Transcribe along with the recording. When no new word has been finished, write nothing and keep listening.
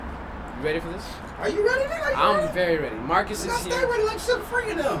You ready for this? Are you ready, nigga? I'm very ready. Marcus is Stay here. ready like Sugar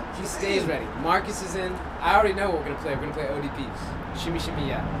Free now. He stays ready. Marcus is in. I already know what we're gonna play. We're gonna play ODBs. Shimmy, shimmy,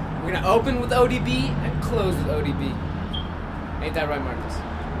 yeah. We're gonna open with ODB and close with ODB. Ain't that right, Marcus?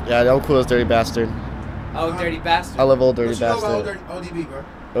 Yeah, I'm cool as Dirty Bastard. Oh, Dirty Bastard. I love old Dirty What you know Bastard. about ODB, bro?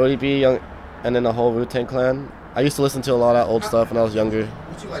 ODB, Young, and then the whole Wu-Tang Clan. I used to listen to a lot of that old stuff when I was younger.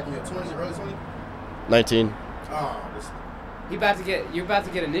 What you like in your 20s, early 20s? 19. Oh, this. You're about to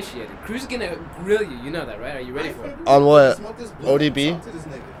get initiated. Cruz is gonna grill you. You know that, right? Are you ready for it? On what? Smoke this blunt, ODB? talk to this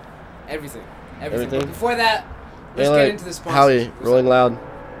nigga. Everything. Everything? But before that, let's Hey, get like, into the sponsors. Howie, What's Rolling up? Loud.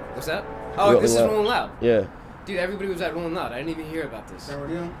 What's up? Oh, Rolling this is Loud. Rolling Loud. Yeah. Dude, everybody was at Rolling Loud. I didn't even hear about this. San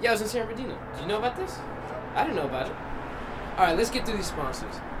Bernardino? Yeah, I was in San Bernardino. Did you know about this? I didn't know about it. All right, let's get through these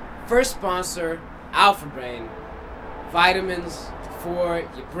sponsors. First sponsor, Alpha Brain. Vitamins for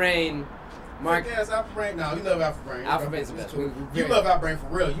your brain. Mark, Yes, Alpha Brain. No, you love Alpha Brain. Alpha Brain's the best. You love Alpha Brain for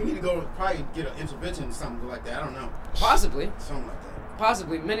real. You need to go probably get an intervention or something like that. I don't know. possibly. Something like that.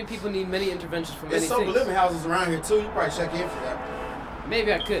 Possibly. Many people need many interventions for many There's sober things. living houses around here too. You probably check in for that.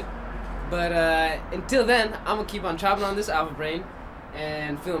 Maybe I could. But until then, I'm going to keep on chopping on this Alpha Brain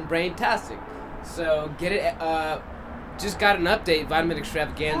and feeling brain-tastic. So get it. Just got an update. Vitamin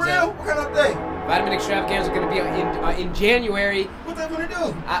Extravaganza. For real? What kind of thing? Vitamin Extravaganza is going to be in January. What they gonna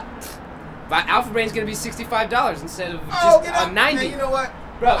do? Alpha Brain's going to be $65 instead of Oh, just get out. 90. Man, you know what?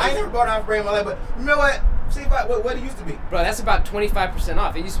 Bro, I ain't never bought Alpha Brain in my life, but you know what? See what it used to be. Bro, that's about 25%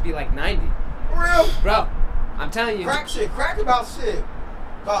 off. It used to be like 90. For real? Bro, I'm telling you. Crack shit. Crack about shit.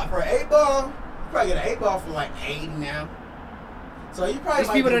 But for an 8-ball, you probably get an 8-ball for like 80 now. So you probably These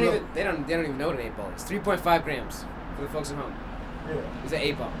might people be don't low. even they don't even know what an 8-ball is. 3.5 grams for the folks at home. Yeah. It's an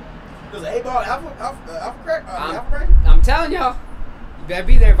 8-ball. There's an 8-ball alpha crack. Alpha Brain. I'm telling y'all, you better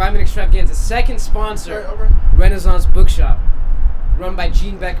be there. Vitamin Extravaganza. Second sponsor, Okay. Renaissance Bookshop, run by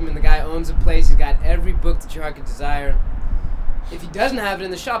Gene Beckerman. The guy owns a place. He's got every book that your heart could desire. If he doesn't have it in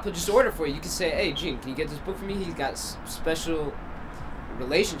the shop, he'll just order it for you. You can say, "Hey, Gene, can you get this book for me?" He's got special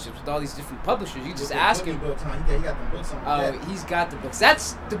relationships with all these different publishers. You can just ask him. Books, huh? He got the books on Oh, he's got the books.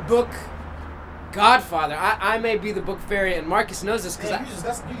 That's the book Godfather. I may be the book fairy, and Marcus knows this because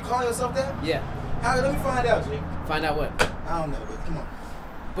you call yourself that? yeah. How? Let me find out, G. Find out what I don't know, but come on.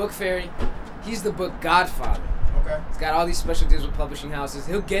 book fairy. He's the book Godfather. Okay. He's got all these special deals with publishing houses.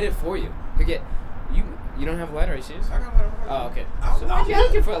 He'll get it for you. He'll get you. You don't have a lighter, are you serious? I got one. Oh, okay. I So why'd you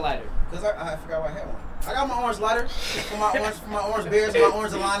asking for a lighter? Because I forgot what I had one. I got my orange lighter for my orange Bears and my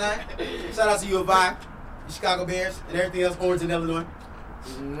orange Illini. Shout out to U of I, the Chicago Bears, and everything else orange in Illinois.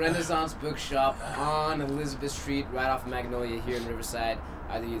 Renaissance Bookshop on Elizabeth Street, right off of Magnolia here in Riverside.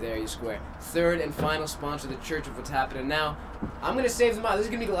 Either you're there or you're square. Third and final sponsor, the Church of What's Happening Now. I'm going to save the motto. This is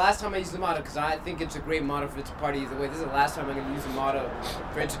going to be the last time I use the motto because I think it's a great motto for It's a Party Either Way. This is the last time I'm going to use the motto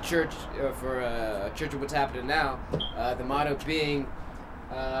for It's a Church, for Church of What's Happening Now. The motto being,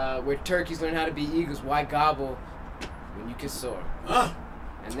 where turkeys learn how to be eagles, why gobble when you can soar?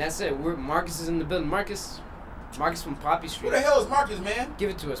 And that's it. Marcus is in the building. Marcus from Poppy Street. Who the hell is Marcus, man? Give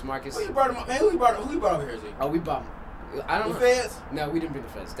it to us, Marcus. Who you brought him up, man? Who you brought over here, Z? Oh, we bought him. I don't The know. feds? No, we didn't bring the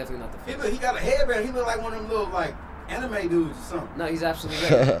feds. Definitely not the feds. He got a headband. He look like one of them little, like, anime dudes or something. No, he's absolutely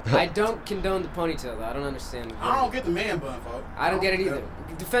right. I don't condone the ponytail, though. I don't understand. I don't get the man bun, folks. I don't get it either.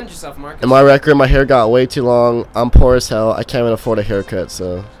 Defend yourself, Marcus. In my record, my hair got way too long. I'm poor as hell. I can't even afford a haircut,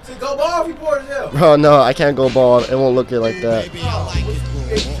 so. So go bald if you poor as hell. Oh, no, I can't go bald. It won't look good like that.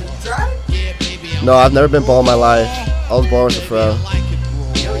 Try it? No, I've never been bald in my life. I was born with a fro.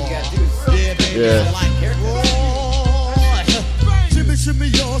 You know what you gotta do is Yeah. Shimmy, shimmy,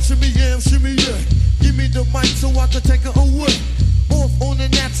 y'all, shimmy, yeah. Give me the mic so I can take it away. Off on the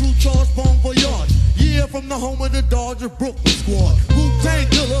natural charge, bon voyage. Yeah, from the home of the Dodger Brooklyn squad. Wu-Tang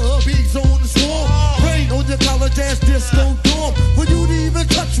Killer, beats on the swarm. Rain on your college ass disco dorm. For you to even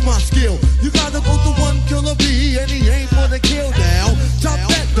touch my skill, you gotta go to one killer B, and he ain't for the kill now. Chop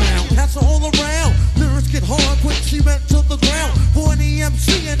that down, pass it all around. Lyrics get hard, quick cement to the ground. For an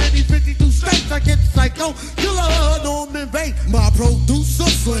EMC in any 52 states, I get psycho. Killer, Norman Bates. My producer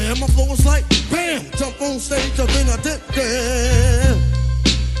slam, my flow is like bam. Jump on stage, I've been a dip down.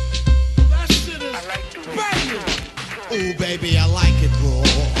 That shit is banging. Ooh, baby, I like it raw.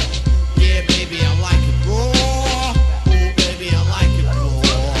 Yeah, baby, I like it raw. Ooh, baby, I like it raw.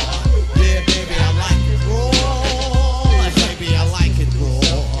 Yeah, baby, I like it raw. Baby, I like it raw.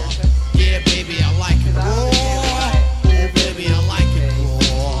 Yeah, baby, I like it raw. Ooh, baby, I like it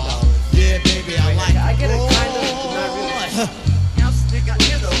raw. Yeah, baby, I like it raw. I get it kind of, but not really.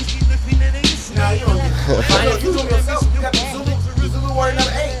 Nah, you don't get it. You Zulu yourself. You got the Zulu Warrior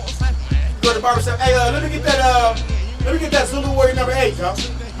number 8. Go to the barbershop. Hey, let me get that Zulu Warrior number 8, y'all.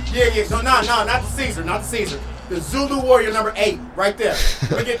 Yeah. No, not the Caesar. Not the Caesar. The Zulu Warrior number 8, right there.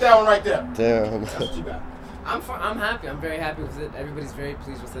 Let me get that one right there. Damn. That's what you got. I'm happy. I'm very happy with it. Everybody's very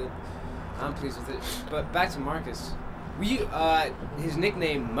pleased with it. I'm pleased with it. But back to Marcus. His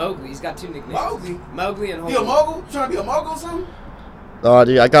nickname Mowgli. He's got 2 nicknames. Mowgli and You a Hobo. mogul? You trying to be a mogul or something? Oh,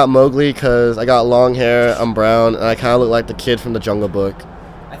 dude, I got Mowgli because I got long hair, I'm brown, and I kind of look like the kid from the Jungle Book.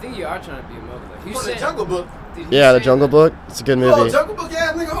 I think you are trying to be a Mowgli. Who's From the saying- Jungle Book. Dude, who's Yeah, the saying Jungle that? Book. It's a good Oh, movie. Jungle Book,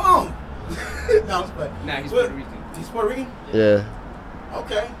 yeah, nigga, hold on. No, I'm just playing. Nah, he's What? Puerto Rican. He's Puerto Rican? Yeah.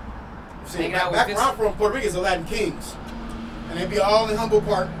 Okay. See, Hang out back with where I'm from, Puerto Rican is the Latin Kings. And they be all in Humboldt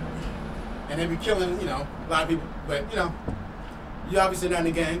Park. And they be killing, a lot of people. But, you obviously not in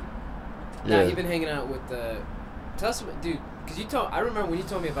the gang. Nah, Yeah. you've been hanging out with the. Tell us, dude, because I remember when you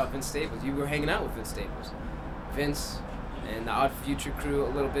told me about Vince Staples. You were hanging out with Vince Staples, Vince, and the Odd Future crew a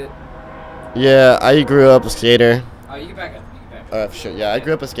little bit. Yeah, I grew up a skater. Oh, you get back up. For sure. Yeah, I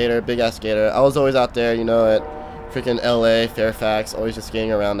grew up a skater, big ass skater. I was always out there, at freaking LA, Fairfax, always just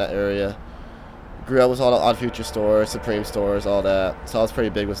skating around that area. Grew up with all the Odd Future stores, Supreme stores, all that. So I was pretty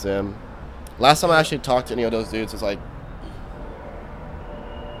big with them. Last time I actually talked to any of those dudes was like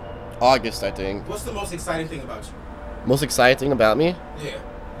August, I think. What's the most exciting thing about you? Most exciting thing about me? Yeah.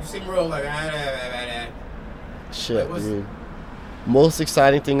 You seem real like, Shit, what's- dude. Most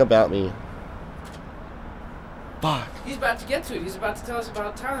exciting thing about me. Fuck. He's about to get to it. He's about to tell us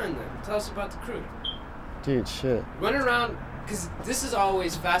about Thailand then. Tell us about the crew. Dude, shit. Running around, because this has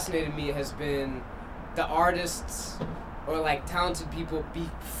always fascinated me, has been the artists or like talented people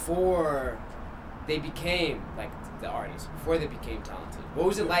before they became like the artists, before they became talented. What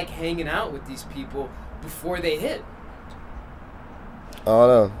was it like hanging out with these people before they hit? I don't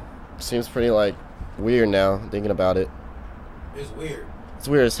know. Seems pretty like weird now thinking about it. It's weird. It's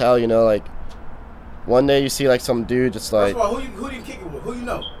weird as hell, like one day you see like some dude just First like of all, who do you kick it with? Who you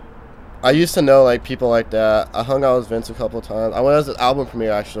know? I used to know like people like that. I hung out with Vince a couple of times. I went to his album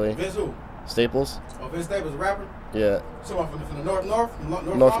premiere actually. Vince who? Staples. Oh, Vince Staples, a rapper? Yeah. Someone from the North?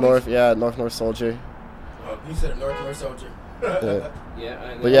 North, yeah, North Soldier. Oh, you said North Soldier. Yeah. Yeah,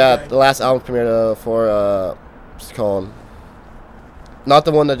 I know. But yeah, Okay. the last album premiere for what's it called? Not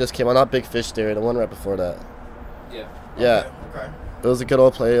the one that just came out, not Big Fish Theory, the one right before that. Yeah. Yeah. Okay. It was a good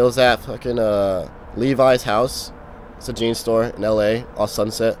old play. It was at fucking Levi's house. It's a jeans store in LA off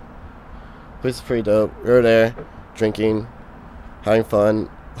Sunset. Place is pretty dope. We were there, drinking, having fun.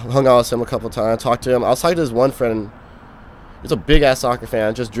 Hung out with him a couple times, talked to him. I was talking to this one friend. He's a big ass soccer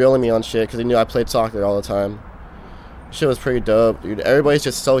fan, just drilling me on shit because he knew I played soccer all the time. Shit was pretty dope, dude. Everybody's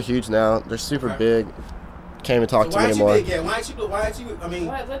just so huge now. They're super Okay. big. Can't even talk So to why me ain't you anymore. big yet? Why ain't you, I mean...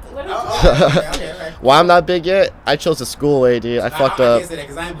 Let him Okay. Why I'm not big yet? I chose the school way, dude. I fucked I up. can't say that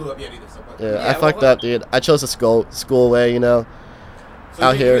because I ain't blew up yet either. So, Yeah, Yeah, I fucked well, up, dude. I chose the school way, so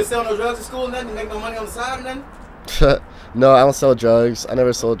out you here. didn't sell no drugs at school and nothing? You make no money on the side or nothing? No, I don't sell drugs. I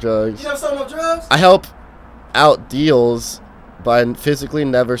never sold drugs. You never sold no drugs? I help out deals, but I physically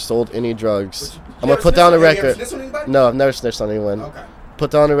never sold any drugs. I'm gonna put down a record. Snitch on anybody? No, I've never snitched on anyone. Okay. Put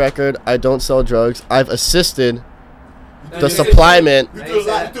down a record. I don't sell drugs. I've assisted No, the you said- supplyment. You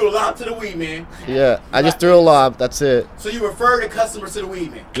threw a lob to the weed man. Yeah, I just threw a lob. That's it. So you refer the customers to the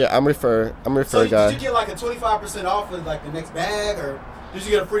weed man. Yeah, I'm refer So guy. did you get like a 25% off of like the next bag, or did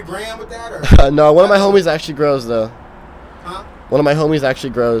you get a free gram with that, or No, one of my homies actually grows though. huh? One of my homies actually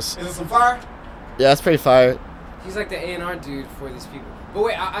grows. Is it some fire? Yeah, that's pretty fire. He's like the A&R dude for these people. But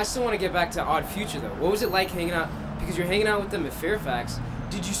wait, I still want to get back to Odd Future though. What was it like hanging out? Because you're hanging out with them at Fairfax.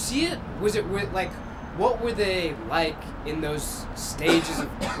 Did you see it? Was it like, what were they like in those stages of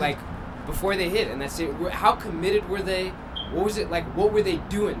like before they hit? And that's it. How committed were they? What was it like? What were they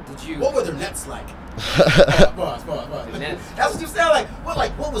doing? Did you? What were their nets like? Pause. The nets. That's what you sound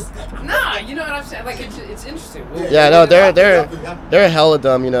like. What was that? Nah, you know what I'm saying. Like it's interesting. What- Yeah, no, they're Yeah. they're hella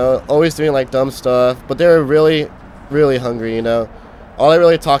dumb, always doing like dumb stuff, but they're really, really hungry, All I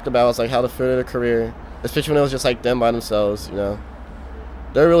really talked about was like how to further their career, especially when it was just like them by themselves,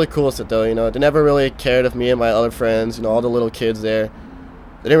 They're really cool with it though, They never really cared if me and my other friends, all the little kids there.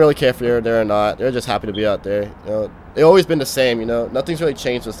 They didn't really care if they were there or not. They were just happy to be out there. They've always been the same, Nothing's really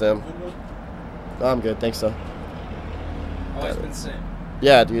changed with them. No, I'm good, thanks though. Always been the same.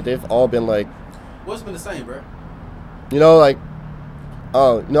 Yeah, dude, they've all been like, What's been the same, bro? like,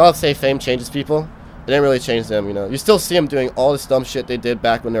 I'll say fame changes people. It didn't really change them, You still see them doing all this dumb shit they did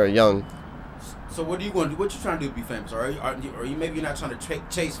back when they were young. So what do you want to do? What you trying to do to be famous? Or are you maybe you're not trying to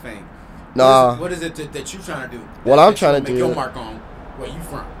chase fame? Nah. What is it that you trying to do? What that I'm you trying wanna to make do- your mark on where you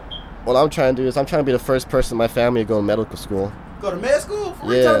from. What I'm trying to do is I'm trying to be the first person in my family to go to medical school. Go to med school?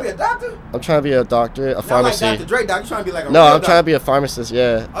 You Yeah. trying to be a doctor? I'm trying to be a doctor, a Not pharmacy. like Dr. Dre doctor. You trying to be like a No, real I'm trying to be doctor. a pharmacist.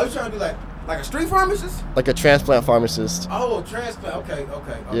 Yeah, Oh, you trying to be like a street pharmacist? like a transplant pharmacist. Oh, transplant. Okay.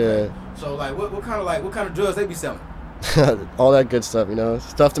 Yeah. So like, what kind of drugs they be selling? All that good stuff, you know,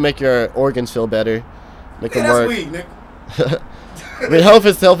 stuff to make your organs feel better, make Yeah, them that's work. weed, nigga. I mean, health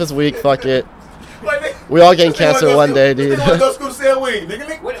is weak. Fuck it. Like, nigga, We all getting this nigga cancer wanna go one school- day, this dude. nigga wanna go to school to sell weed,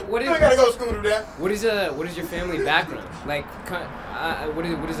 nigga. What You is ain't gotta go to school to do that. what is your family background like? What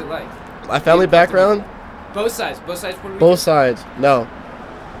is it like? My family background, Both sides Puerto Rican. both sides. No,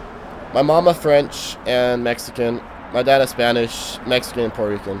 my mama French and Mexican. My dad is Spanish, Mexican, and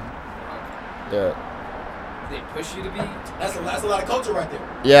Puerto Rican. Yeah. They push you to be. That's a lot of culture right there.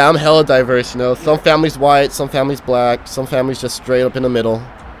 Yeah, I'm hella diverse, you know. Some families white, some families black, some families just straight up in the middle.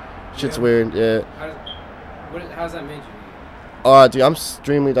 Shit's Yeah. weird, yeah. How's that made you? Oh, dude, I'm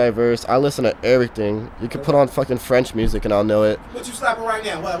extremely diverse. I listen to everything. You can put on fucking French music and I'll know it. What you slapping right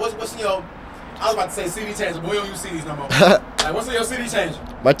now? What's in your? I was about to say CD changer, but we don't use CDs no more. Like, what's in your CD changer?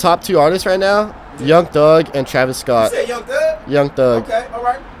 My top 2 artists right now, Young Thug and Travis You Scott. said Young Thug. Young Thug. Okay, all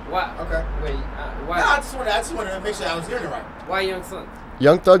right. Why? Okay. Wait. No, I just wanted to make sure I was hearing it right. Why Young Thug?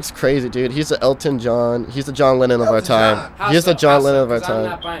 Young Thug's crazy, dude. He's the Elton John. He's the John Lennon of our Elton time. John. How He's the so? John How so? Lennon of our 'Cause I'm time.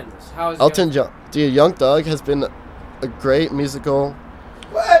 not buying this. How is Elton Young John. Dude, Young Thug has been a great musical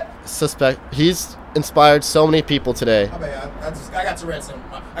What? suspect. He's inspired so many people today. My bad. I got Tourette's.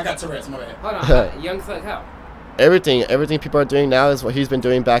 I got Tourette's. My bad. Hold on. Young Thug how? Everything people are doing now is what he's been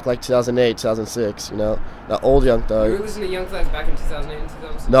doing back like 2008, 2006, you know? That old Young You were Thug. listening to Young Thug back in 2008 and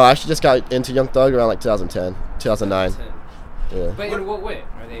 2006? No, I actually just got into Young Thug around like 2010, 2009. 2010. Yeah. But in what way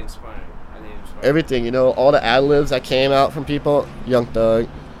are they inspiring? Everything, you know, all the ad-libs that came out from people, Young Thug.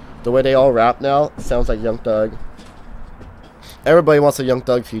 The way they all rap now sounds like Young Thug. Everybody wants a Young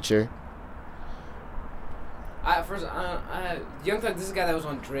Thug future. Young Thug, this is a guy that was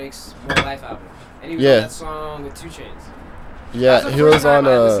on Drake's More Life album, and he was Yeah. on that song with 2 Chainz. Yeah, That's the he first was time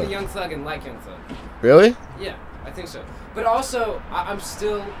on I listened to Young Thug and like Young Thug. Really? Yeah, I think so. But also, I'm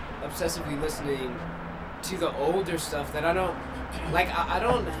still obsessively listening to the older stuff that I don't like. I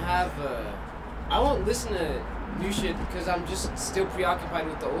don't have I won't listen to new shit because I'm just still preoccupied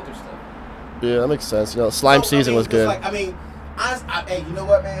with the older stuff. Yeah, that makes sense. You know, Slime Season was good. Like, hey, you know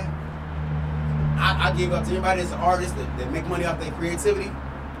what, man? I give up to anybody that's an artist that make money off their creativity.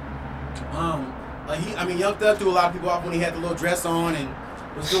 Young Thug threw a lot of people off when he had the little dress on and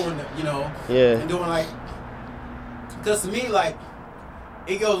was doing, Yeah. and doing like, because to me, like,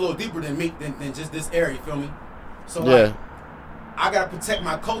 it goes a little deeper than me, than just this area. You feel me? So Yeah. like, I gotta protect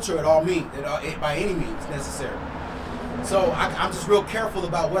my culture at all means, by any means necessary. So I'm just real careful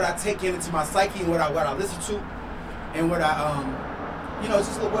about what I take into my psyche and what I listen to, and what I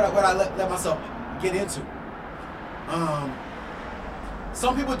just what I let myself get into.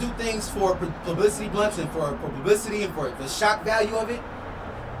 Some people do things for publicity blunts and for publicity and for the shock value of it,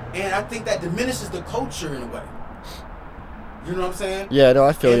 and I think that diminishes the culture in a way. You know what I'm saying? Yeah, no,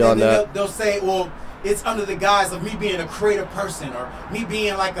 I feel you on that. They'll say, well, it's under the guise of me being a creative person or me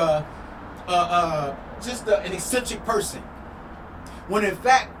being like an eccentric person. When in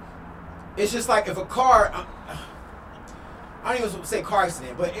fact, it's just like if a car, I don't even say car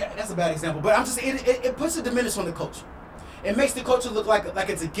accident, but that's a bad example. But I'm just it puts a diminish on the culture. It makes the culture look like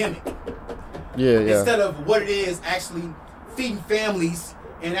it's a gimmick Yeah. instead of what it is, actually feeding families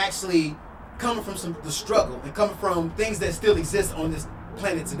and actually coming from the struggle and coming from things that still exist on this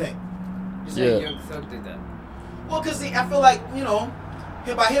planet today. You say Yeah. Young Thug did that. Well, because I feel like,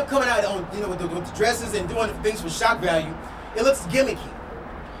 by him coming out on, with the dresses and doing things with shock value, it looks gimmicky.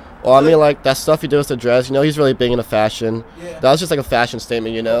 Well, I mean, like, that stuff he did with the dress, he's really big into fashion. Yeah. That was just like a fashion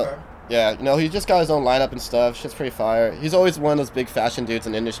statement, Okay. Yeah, he just got his own lineup and stuff. Shit's pretty fire. He's always one of those big fashion dudes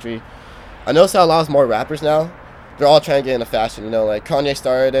in the industry. I noticed how a lot of more rappers now, they're all trying to get into fashion, like Kanye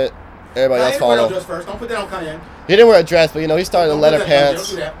started it. Everybody else Kanye wear no followed. dress first. Don't put that on Kanye. He didn't wear a dress, but, he started the Don't leather put that on Kanye. pants.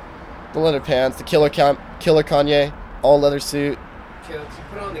 Don't do that. The leather pants, the killer Kanye, all leather suit. Kilt. You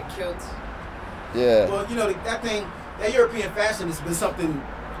put on the kilt. Yeah. Well, that European fashion has been something.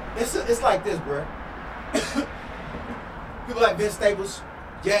 It's like this, bro. People like Vince Staples,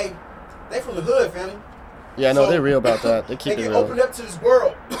 Jay, they from the hood, family. Yeah, no, So, they're real about that. They keep They it get real. opened up to this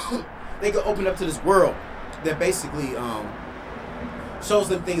world. They get opened up to this world that basically shows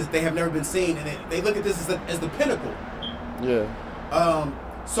them things that they have never been seen, and they look at this as the pinnacle. Yeah.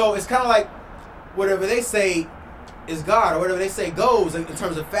 So it's kind of like whatever they say is God, or whatever they say goes in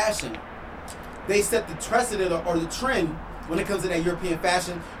terms of fashion. They set the precedent or the trend when it comes to that European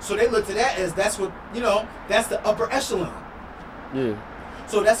fashion. So they look to that as that's what that's the upper echelon. Yeah.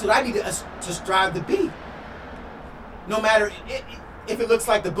 So that's what I need to strive to be. no matter if it looks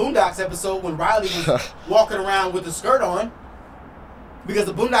like the Boondocks episode when Riley was walking around with a skirt on, because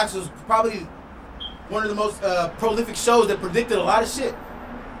the Boondocks was probably one of the most prolific shows that predicted a lot of shit.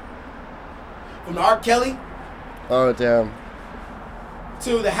 From the R. Kelly Oh damn.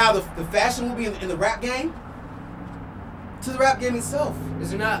 to how the fashion will be in the rap game, to the rap game itself. Is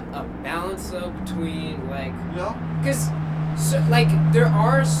there not a balance though between like, You know? because like there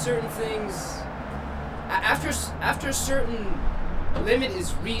are certain things after a certain limit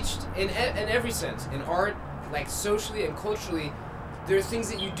is reached in every sense, in art, like socially and culturally, there are things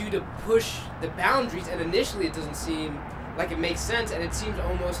that you do to push the boundaries, and initially it doesn't seem like it makes sense, and it seems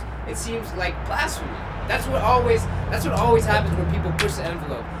like blasphemy. That's what always happens when people push the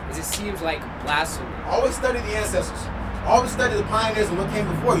envelope, is it seems like blasphemy. Always study the ancestors. Always study the pioneers and what came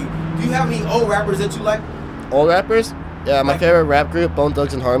before you. Do you have any old rappers that you like? Old rappers? Yeah, my favorite rap group, Bone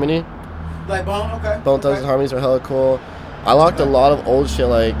Thugs and Harmony. Like Bone? Okay. Bone Thugs and Harmonies are hella cool. I locked a lot of old shit,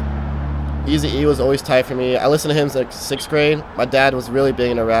 like Eazy-E was always tight for me. I listened to him since like 6th grade. My dad was really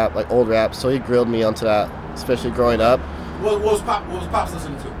big into rap, like old rap, so he grilled me onto that, especially growing up. What was Pops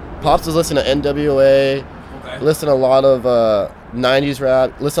listening to? Pops was listening to NWA, Okay. listen to a lot of 90s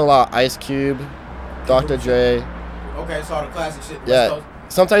rap, listen to a lot of Ice Cube, Dr. Dre. Okay, so all the classic shit. West Yeah, Coast.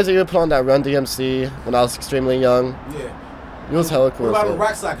 sometimes he would put on that Run DMC when I was extremely young. Yeah. It was hella cool. What about so. on the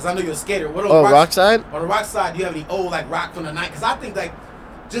rock side? Because I know you're a skater. What on Oh, the rock side? On the rock side, do you have any old like rock from the night? Because I think like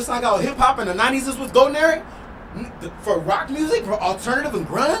just like how hip hop in the '90s is was golden era for rock music, for alternative and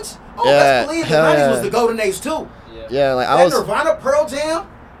grunge. Oh, Yeah, let's believe the hell '90s yeah. was the golden age too. Yeah, like I That was. Nirvana, Pearl Jam.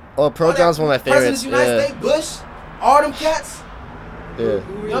 Oh, Pearl all that Jam's one of my Presidents favorites. of the United Yeah, States, Bush, all them cats. yeah. You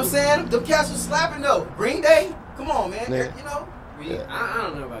know what I'm saying? Them cats was slapping though. Green Day, come on, man. Yeah. You know. Yeah. I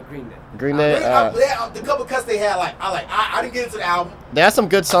don't know about Green Day. Green Day. The couple cuts they had, I didn't get into the album. They had some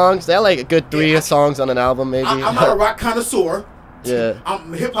good songs. They had like a good 3 songs on an album, maybe. I'm not a rock connoisseur. Yeah.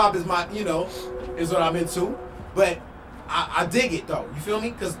 Hip hop is my, is what I'm into. But I dig it though. You feel me?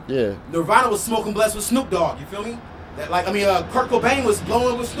 Because Yeah. Nirvana was smoking blessed with Snoop Dogg. You feel me? Kurt Cobain was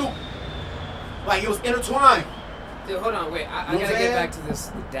blowing with Snoop. Like it was intertwined. Dude, hold on, wait. I You know gotta what I'm get saying? back to this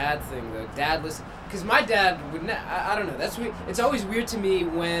the dad thing though. Dad listen, because my dad would. I don't know. That's weird. It's always weird to me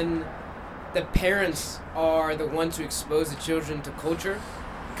when the parents are the ones who expose the children to culture,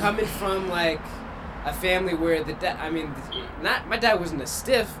 coming from like a family where the dad. I mean, not my dad wasn't a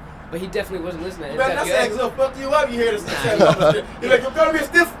stiff, but he definitely wasn't listening. You better not say, "I'll fuck you up." You hear this? Nah. You're like, "You're gonna be a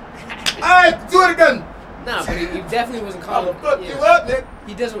stiff." Alright, do it again. No, but he definitely wasn't I'll calling. fuck you up, Nick.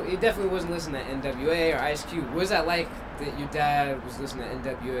 He definitely wasn't listening to NWA or Ice Cube. What was that like that your dad was listening to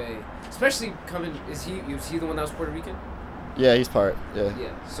NWA? Especially was he the one that was Puerto Rican? Yeah, he's part. Yeah. Yeah.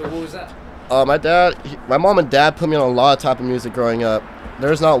 So what was that? My mom and dad put me on a lot of type of music growing up.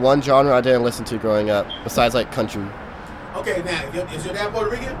 There's not one genre I didn't listen to growing up, besides like country. Okay, now is your dad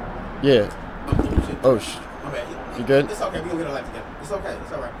Puerto Rican? Yeah. Oh shit. Oh sh. My bad. You good? It's okay. We gonna get a life together. It's okay.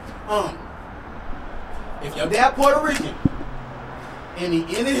 It's all right. If your dad Puerto Rican and he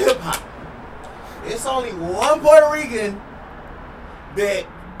into hip hop, it's only one Puerto Rican that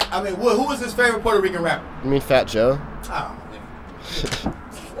who was his favorite Puerto Rican rapper? You mean Fat Joe? Oh, nigga.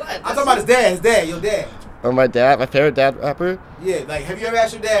 What? I'm talking about his dad. Your dad. Or my dad, my favorite dad rapper? Yeah, like have you ever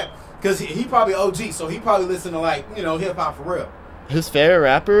asked your dad? Because he probably OG, so he probably listen to like hip hop for real. His favorite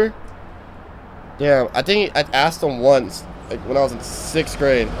rapper? Damn, I think I asked him once, like when I was in 6th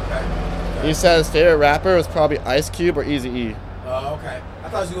grade. Okay. He said his favorite rapper was probably Ice Cube or Eazy-E. Oh, okay. I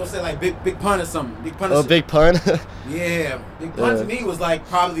thought you were gonna say like Big Pun or something. Big Pun. Oh, Big Pun? Yeah, Big Pun to Yeah. me was like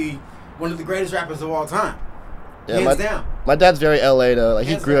probably one of the greatest rappers of all time. Yeah, Hands down. My dad's very LA though. Like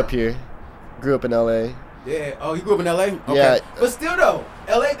he Hands grew up down. here. Grew up in LA. Yeah. Oh, he grew up in LA. Okay. Yeah. But still though,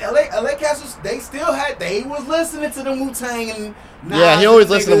 LA cats they was listening to the Wu-Tang and Nas Yeah, he and always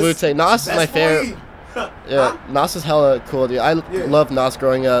the listened to niggas. Wu-Tang. Nas is my Best favorite. boy. Yeah, Huh? Nas is hella cool, dude. I Yeah. love Nas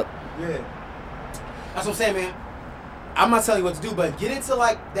growing up. Yeah. That's what I'm saying, man. I'm not telling you what to do, but get into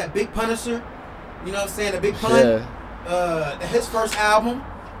like that Big Punisher. You know what I'm saying? The Big Pun. Yeah. His first album.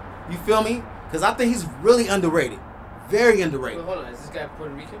 You feel me? Because I think he's really underrated. Very underrated. Wait, hold on. Is this guy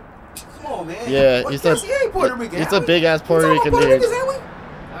Puerto Rican? Come on, man. Yeah, What he's cats? a- He ain't Puerto Rican. He's a big ass Puerto We talking Rican about Puerto dude. Ricans, ain't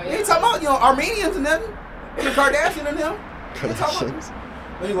we? Oh, We ain't talking about Armenians and nothing. And the Kardashian and them. We ain't talking about- Kardashians.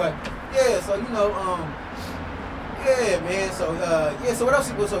 But anyway, yeah. So yeah, man. So yeah. So what else?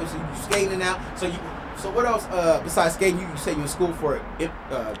 So you skating now? So what else? Besides skating, you say you're in school for it.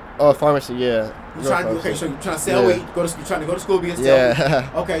 Oh, pharmacy, yeah. You trying to okay? So you trying to sell? Yeah. Wait, you trying to go to school? Be a Yeah.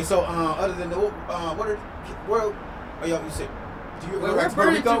 Okay. So other than where? Oh, yo, you said. Do you Wait, go we're back to Puerto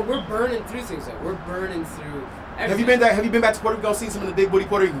burning Rico? through. We're burning through things though. We're burning through. Have you been back to Puerto Rico? Seen some of the big booty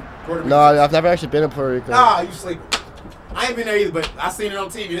Puerto Rican? No, I've never actually been in Puerto Rico. Nah, you sleeping. I ain't been there either, but I seen it on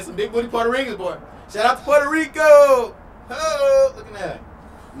TV. There's some big booty Puerto Ricans, boy. Shout out to Puerto Rico. Oh, look at that.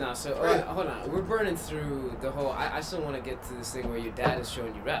 No, so Right. hold on. We're burning through the whole. I still want to get to this thing where your dad is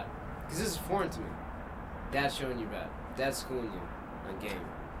showing you rap, because this is foreign to me. Dad's showing you rap. Dad's schooling you on game.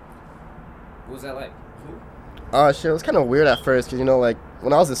 What was that like? Shit, it was kind of weird at first, because, you know, like,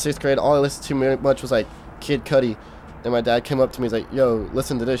 when I was in 6th grade, all I listened to pretty much was, like, Kid Cudi. And my dad came up to me, he's like, yo,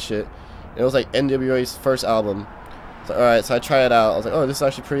 listen to this shit. And it was, like, NWA's first album. So, alright, so I tried it out. I was like, oh, this is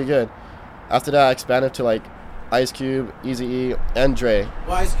actually pretty good. After that, I expanded to, like, Ice Cube, Eazy-E, and Dre.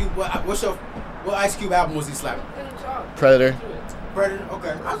 Well, Ice Cube, what Ice Cube album was he slapping? Predator. Predator?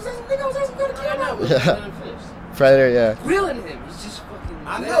 Okay. I was saying, nigga, I was asking good album. Yeah. Predator, yeah. Grilling him. He's just fucking.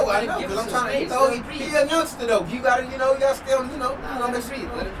 I know, because I'm trying to, you know, he's a youngster though. You gotta, you gotta still, Let him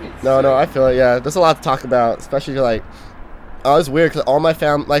breathe. Let him breathe. No, I feel it, yeah. There's a lot to talk about, especially, like, it's weird, because all my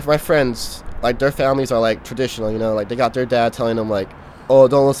like, my friends, like, their families are, like, traditional, you know? Like, they got their dad telling them, like, oh,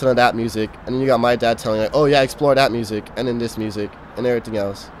 don't listen to that music. And then you got my dad telling, like, oh, yeah, explore that music, and then this music, and everything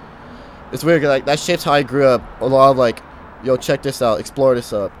else. It's weird, like, that shapes how I grew up. A lot of, like, yo, check this out, explore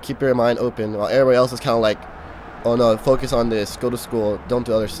this up, keep your mind open, while everybody else is kind of like, oh, no, focus on this, go to school, don't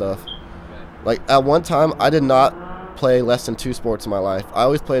do other stuff. Like, at one time, I did not play less than 2 sports in my life. I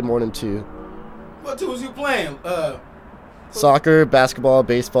always played more than 2. What two was you playing? Soccer, basketball,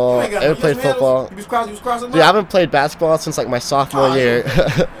 baseball. I never played football. You was crossing. Dude, I haven't played basketball since like my sophomore year.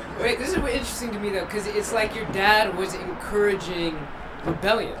 Wait, this is interesting to me though, because it's like your dad was encouraging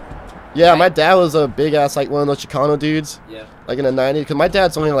rebellion. Yeah, right? my dad was a big ass like one of those Chicano dudes. Yeah. Like in the '90s, because my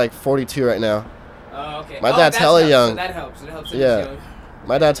dad's only like 42 right now. Oh, okay. My dad's hella young. So that helps. It helps. That Yeah. he's young.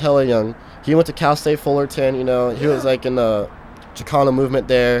 My dad's hella young. He went to Cal State Fullerton. You know, he was like in the Chicano movement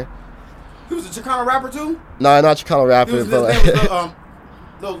there. He was a Chicano rapper too. No, not Chicano rapper, He was but his name like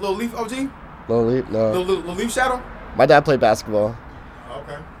was Lil Leaf OG. Lil Leap, no. Lil Leaf Shadow. My dad played basketball.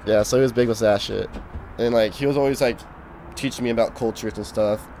 Okay. Yeah, so he was big with that shit. And like he was always like teaching me about cultures and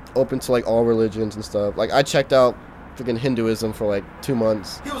stuff, open to like all religions and stuff. Like I checked out freaking Hinduism for like 2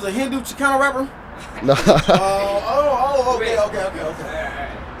 months. He was a Hindu Chicano rapper. No. Okay.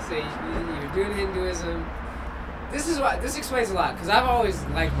 Alright. So you're doing Hinduism. This explains a lot, because I've always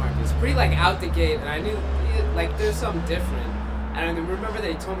liked Marcus. Pretty like out the gate, and I knew like there's something different. And I remember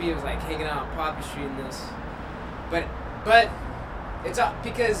they told me he was like hanging out on Poppy Street and this. But it's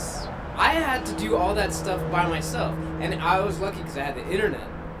because I had to do all that stuff by myself, and I was lucky because I had the internet.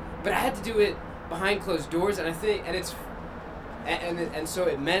 But I had to do it behind closed doors, and I think, and so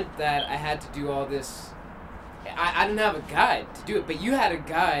it meant that I had to do all this. I didn't have a guide to do it, but you had a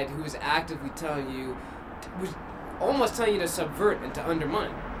guide who was actively telling you, was almost telling you to subvert and to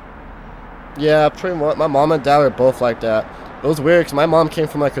undermine. Yeah, pretty much. My mom and dad were both like that. It was weird because my mom came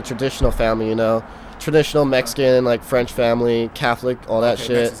from like a traditional family, you know, traditional Mexican, like French family, Catholic, all that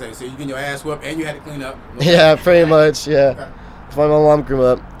shit. So you getting your ass whooped and you had to clean up. Yeah, pretty much. Yeah. Okay. That's why my mom grew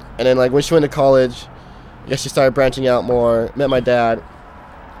up, and then like when she went to college, I guess she started branching out more. Met my dad,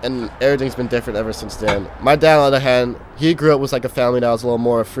 and everything's been different ever since then. My dad, on the other hand, he grew up with like a family that was a little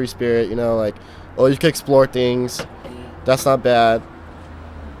more free spirit, you know, like, oh, you can explore things. That's not bad.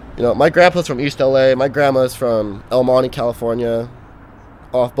 You know, my grandpa's from East LA. My grandma's from El Monte, California.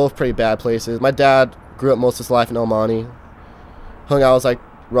 Both pretty bad places. My dad grew up most of his life in El Monte. Hung out with like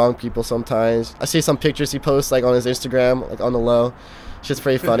wrong people sometimes. I see some pictures he posts like on his Instagram, like on the low. Shit's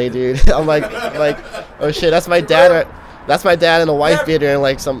pretty funny, dude. I'm like, oh shit, that's my dad. That's my dad in a wife beater and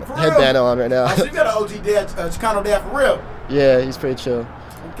like some headband on right now. Oh, so you got an OG dad, Chicano dad for real. Yeah, he's pretty chill.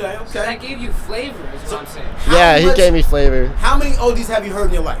 Okay. So that gave you flavor, is what I'm saying. Yeah, he gave me flavor. How many oldies have you heard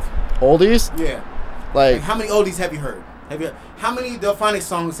in your life? Oldies? Yeah. Like how many oldies have you heard? How many Delphonics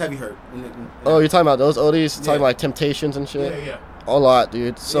songs have you heard? Oh, you're talking about those oldies? You're talking Yeah. about like Temptations and shit? Yeah. A lot,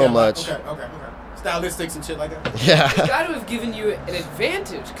 dude. So much. Okay. Stylistics and shit like that. Yeah. It's got to have given you an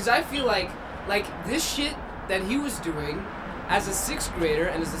advantage, because I feel like this shit that he was doing as a 6th grader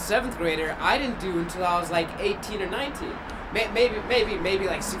and as a 7th grader, I didn't do until I was like 18 or 19. Maybe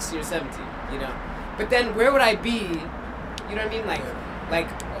like 16 or 17, you know. But then where would I be, you know what I mean? Like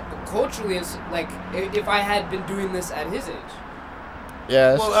culturally, like if I had been doing this at his age.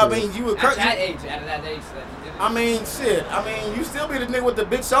 Yeah, that's Well, true. I mean, you were At that age that he did it. I mean, shit. I mean, you still be the nigga with the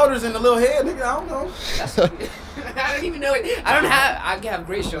big shoulders and the little head, nigga. I don't know. I don't even know it. I have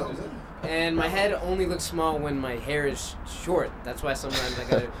great shoulders. And my head only looks small when my hair is short. That's why sometimes I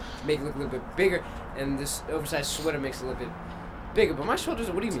gotta make it look a little bit bigger. And this oversized sweater makes it a little bit bigger. But my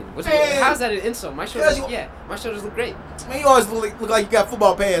shoulders, what do you mean? How's that an insult? My shoulders, my shoulders look great. Man, you always look like you got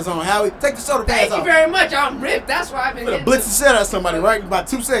football pads on. Howie, take the shoulder pads Thank off. you very much. I'm ripped. That's why I've been Put a hitting blitz and set at somebody, right? In about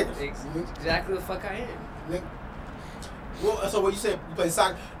 2 seconds. Exactly the fuck I am. Well, so what you said? You play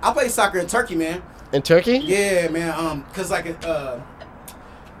soccer? I played soccer in Turkey, man. In Turkey? Yeah, man. Cause like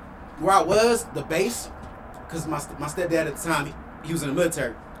where I was, the base, cause my stepdad at the time he was in the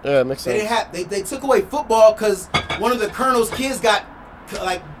military. Yeah, makes They sense. didn't have they took away football cause one of the colonel's kids got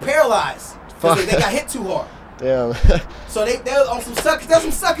like paralyzed cause they got hit too hard. Damn. So they were on some sucker. That's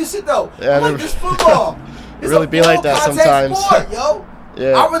some sucker shit though. Yeah, I'm like, this football. It's really a be like that full contact sometimes. Sport, yo.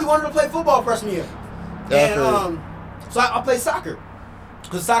 Yeah. I really wanted to play football freshman year. Definitely. And so I played soccer.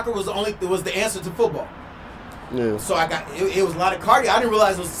 Because soccer was the answer to football. Yeah. So it was a lot of cardio. I didn't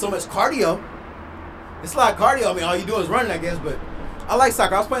realize it was so much cardio. It's a lot of cardio. I mean, all you do is running, I guess. But I like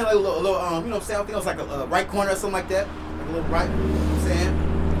soccer. I was playing like a little you know what I'm saying? I think it was like a right corner or something like that. Like a little right. You know what I'm saying?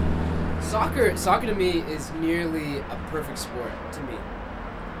 Soccer to me is nearly a perfect sport to me.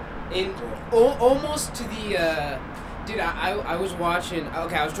 Almost to the dude. I was watching.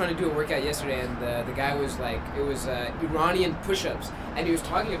 Okay, I was trying to do a workout yesterday, and the guy was like, it was Iranian push-ups, and he was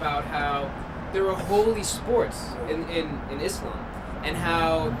talking about how there were holy sports in Islam, and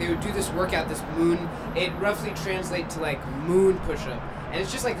how they would do this workout, this moon. It roughly translates to like moon push-up, and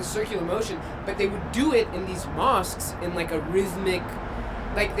it's just like the circular motion. But they would do it in these mosques in like a rhythmic.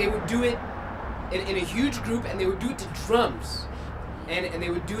 Like, they would do it in a huge group, and they would do it to drums. And they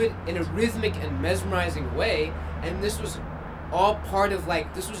would do it in a rhythmic and mesmerizing way. And this was all part of,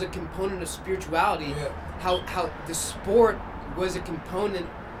 like, this was a component of spirituality. Yeah. How the sport was a component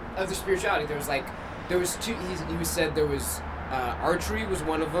of the spirituality. There was two, he said there was, archery was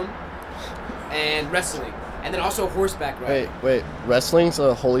one of them, and wrestling. And then also horseback riding. Wait. Wrestling's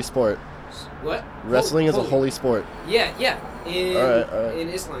a holy sport. What? Wrestling is a holy sport. Yeah. In Alright. in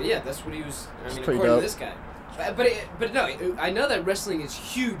Islam, yeah, that's what he was. I mean, pretty according dope. to this guy. But no, I know that wrestling is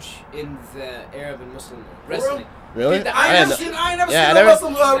huge in the Arab and Muslim world. Wrestling. Really? Dude, I ain't never seen Yeah, I no never-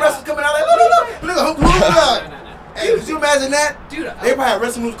 wrestlers coming out like, look. No. Hey, could you imagine that? Dude, They probably had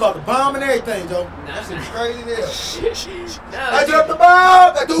wrestling moves called the bomb and everything, Joe. Nah. That shit's crazy as hell. no, I dropped the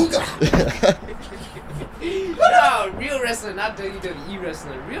bomb. no, real wrestling, not WWE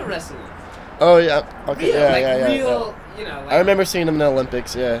wrestling. Real wrestling. Oh yeah. Okay. Real, Yeah, like yeah. real, you know. Like, I remember seeing them in the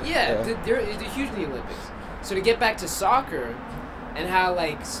Olympics. Yeah. Yeah, they're huge in the Olympics. So to get back to soccer, and how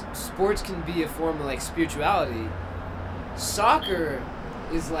like sports can be a form of like spirituality, soccer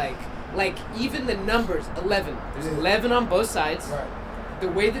is like even the numbers 11. There's 11 on both sides. Right. The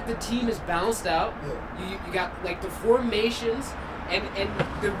way that the team is balanced out, you got like the formations and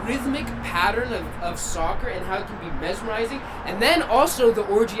the rhythmic pattern of soccer and how it can be mesmerizing, and then also the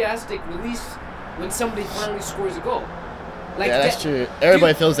orgiastic release when somebody finally scores a goal. Like Yeah, that's true.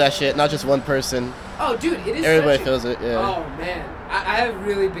 Everybody feels that shit, not just one person. Oh, dude, it is. Everybody such a- feels it. Yeah. Oh man, I have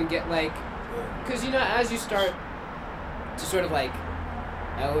really been because you know, as you start to sort of like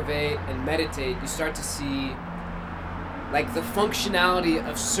elevate and meditate, you start to see like the functionality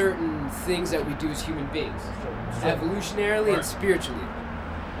of certain things that we do as human beings, evolutionarily and spiritually,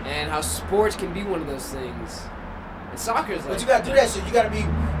 and how sports can be one of those things. And soccer is like. But you gotta do that shit. You gotta be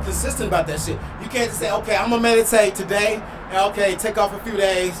consistent about that shit. You can't just say, okay, I'm gonna meditate today, and okay, take off a few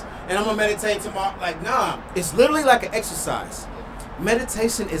days, and I'm gonna meditate tomorrow. Like, nah. It's literally like an exercise.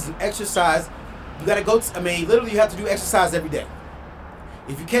 Meditation is an exercise. You gotta literally you have to do exercise every day.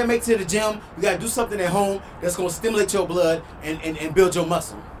 If you can't make it to the gym, you gotta do something at home that's gonna stimulate your blood and build your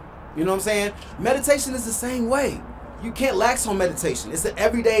muscle. You know what I'm saying? Meditation is the same way. You can't lax on meditation. It's an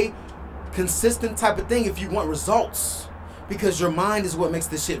everyday, consistent type of thing if you want results. Because your mind is what makes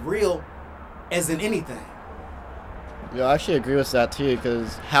this shit real, as in anything. Yeah, I actually agree with that too,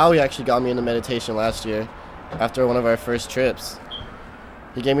 because Howie actually got me into meditation last year, after one of our first trips.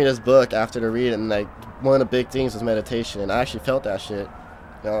 He gave me this book after to read, and like one of the big things was meditation, and I actually felt that shit.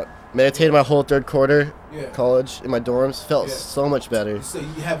 You know, meditated my whole third quarter, college, in my dorms, felt so much better. So you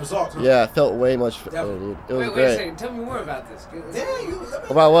have results, huh? Yeah, it felt way much better, dude. It was Wait a great. second. Tell me more about this.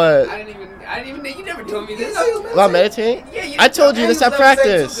 About what? I didn't even know. You never told me this. About meditating? Yeah, you I told you this at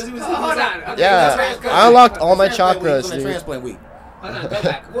practice. Hold on. Okay, Yeah, let's I unlocked all my chakras, dude. dude. Transplant week. Hold on, go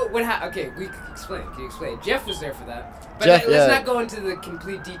back. What okay, we can explain. Can you explain? Jeff was there for that. But Jeff, let's yeah. not go into the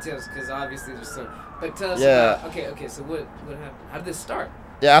complete details because obviously there's some. But tell us Yeah. about. Okay. So what happened? How did this start?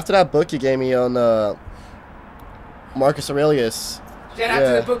 Yeah, after that book you gave me on Marcus Aurelius. Shout out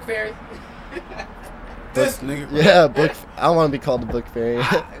to the book fairy. This nigga. Yeah, book. I don't want to be called the book fairy.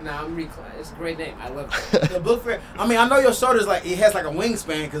 I'm recline. It's a great name. I love it. The book fair. I mean, I know your shoulders like it has like a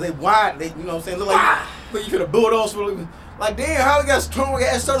wingspan because they wide. They, you know what I'm saying? Look like you could have bulldogs for like damn. How he got strong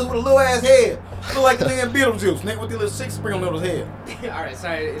ass shoulders with a little ass head? Look like the nigga in Beetlejuice, nigga with the little six spring on his head. All right.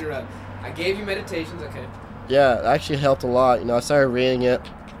 Sorry to interrupt. I gave you meditations. Okay. Yeah, it actually helped a lot. You know, I started reading it,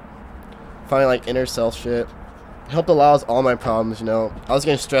 finding like inner self shit, helped a lot with all my problems, you know. I was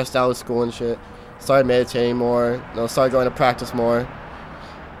getting stressed out with school and shit. Started meditating more, you know, started going to practice more.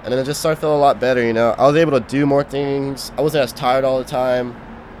 And then it just started feeling a lot better, you know. I was able to do more things. I wasn't as tired all the time.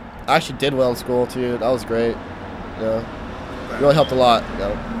 I actually did well in school, too. That was great, you know. It really helped a lot, you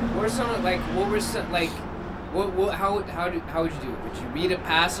know. What were some, like, how would you do it? Would you read a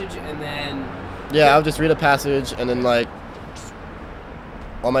passage and then... Yeah, I would just read a passage and then, like,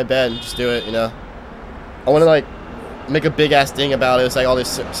 on my bed, just do it, you know. I want to, like, make a big-ass thing about it. It's, like, all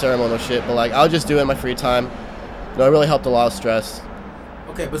this ceremonial shit. But, like, I would just do it in my free time. You know, it really helped a lot of stress.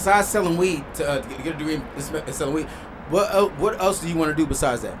 Okay, besides selling weed, to get a degree in selling weed, what else do you want to do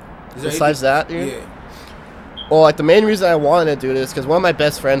besides that? Besides that, dude? Yeah. Well, like, the main reason I wanted to do this, because one of my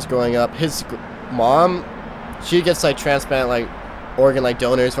best friends growing up, his mom, she gets, like, transplant, like, organ, like,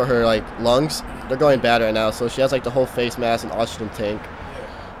 donors for her, like, lungs. They're going bad right now, so she has, like, the whole face mask and oxygen tank.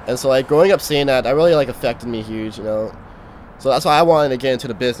 And so, like, growing up seeing that really, like, affected me huge, you know. So that's why I wanted to get into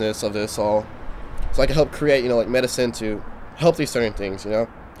the business of this all. So I can help create, you know, like, medicine to help these certain things, you know.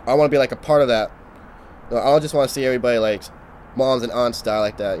 I want to be, like, a part of that. You know, I don't just want to see everybody, like, moms and aunts die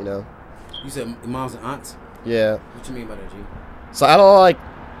like that, you know. You said moms and aunts? Yeah. What you mean by that, G? So I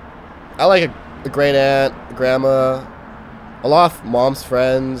like a great aunt, a grandma, a lot of mom's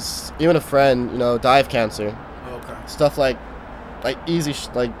friends, even a friend, you know, die of cancer. Oh, okay. Stuff like easy,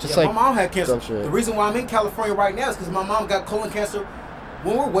 my mom had cancer. The reason why I'm in California right now is because my mom got colon cancer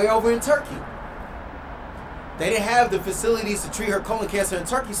when we're way over in Turkey. They didn't have the facilities to treat her colon cancer in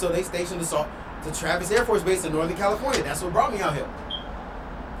Turkey, so they stationed us to Travis Air Force Base in Northern California. That's what brought me out here.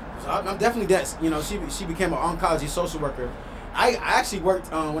 So I'm definitely that. You know, she became an oncology social worker. I actually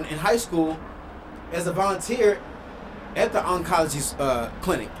worked when in high school as a volunteer at the oncology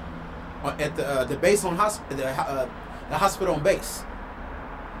clinic at the base on the hospital on base,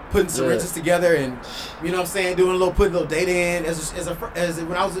 putting syringes together and, you know what I'm saying, putting a little data in as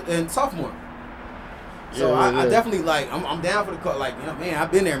when I was in sophomore. So I definitely, like, I'm down for the call. Like, you know, man,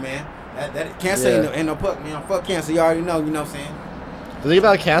 I've been there, man. That cancer ain't no fuck, man. Fuck cancer. You already know. You know what I'm saying? The thing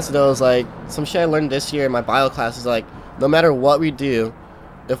about cancer, though, is, like, some shit I learned this year in my bio class is, like, no matter what we do,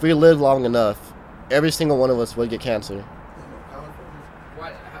 if we live long enough, every single one of us would get cancer.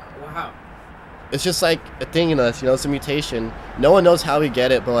 What? How? It's just, like, a thing in us, you know, it's a mutation. No one knows how we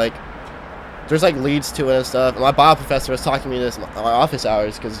get it, but, like, there's, like, leads to it and stuff. And my bio professor was talking to me this in my office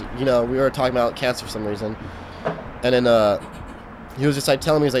hours because, you know, we were talking about cancer for some reason. And then, he was just, like,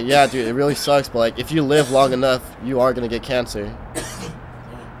 telling me, he's like, yeah, dude, it really sucks, but, like, if you live long enough, you are going to get cancer.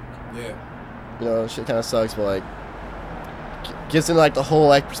 Yeah. You know, shit kind of sucks, but, like, gives in, like, the whole,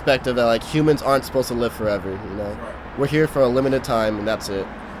 like, perspective that, like, humans aren't supposed to live forever, you know? Right. We're here for a limited time, and that's it.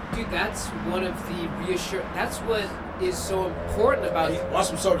 Dude, that's one of the that's what is so important about it. Watch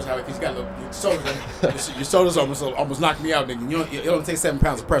some sodas, Howard, because you got little sodas. Your sodas almost knocked me out, nigga. It only takes 7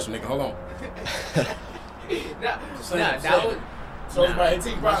 pounds of pressure, nigga. Hold on. That would... Soda's about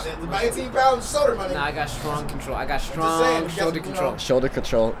 18 pounds. About 18 pounds of soda, my nigga. Nah, I got strong control. I got strong shoulder control. Shoulder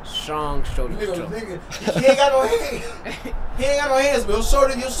control. Strong shoulder control. Nigga, he ain't got no hands. He ain't got no hands, but he'll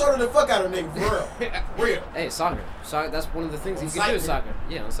shoulder the fuck out of a nigga, for real. Hey, soccer. That's one of the things you can do with soccer.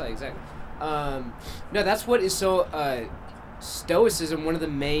 Yeah, on site, exactly. No, that's what is so... Stoicism, one of the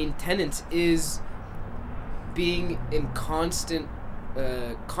main tenets, is being in constantly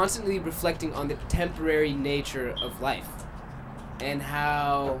reflecting on the temporary nature of life. And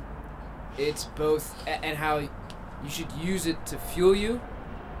how it's both, and how you should use it to fuel you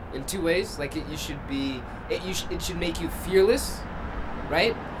in two ways. Like it should make you fearless,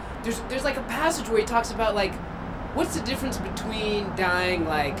 right? There's like a passage where he talks about like, what's the difference between dying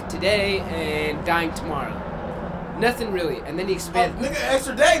like today and dying tomorrow? Nothing really. And then he expands. Nigga,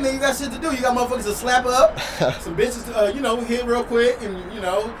 extra day, nigga, you got shit to do. You got motherfuckers to slap up, some bitches, hit real quick, and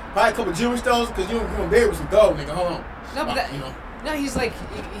buy a couple jewelry stones because you gonna bury with some gold, nigga. Hold on. No, but no, he's like,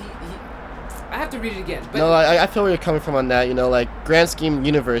 I have to read it again. But no, I feel where you're coming from on that. You know, like grand scheme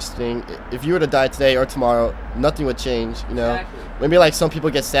universe thing. If you were to die today or tomorrow, nothing would change. You know, Exactly. Maybe like some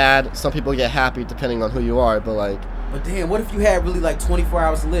people get sad, some people get happy, depending on who you are. But like, but damn, what if you had really like 24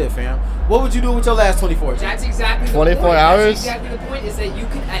 hours to live, fam? What would you do with your last 24? That's exactly the 24 point. hours? That's exactly the point. Is that you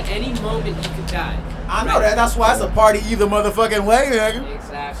can at any moment you could die. I know that. That's why it's a party either motherfucking way, nigga.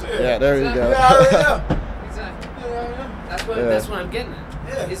 Exactly. yeah, there you go. Yeah, I already know. Exactly. Yeah. That's what I'm getting at.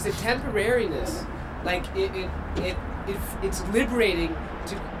 Yeah. It's the temporariness. Like it's liberating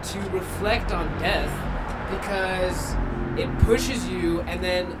to reflect on death because it pushes you, and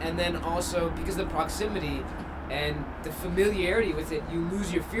then also because of the proximity and the familiarity with it, you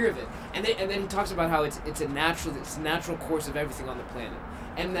lose your fear of it. And then he talks about how it's a natural course of everything on the planet,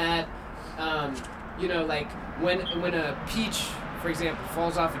 and that you know, like when a peach, for example,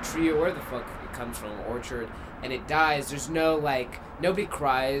 falls off a tree or where the fuck it comes from, orchard, and it dies, there's no like, nobody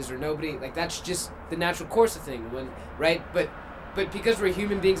cries or nobody, like that's just the natural course of things, right? But because we're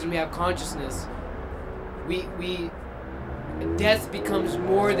human beings and we have consciousness, we death becomes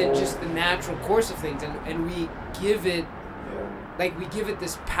more than just the natural course of things, and we give it, like we give it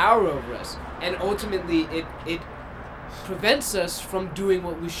this power over us, and ultimately it prevents us from doing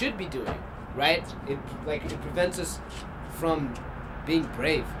what we should be doing, right? It prevents us from being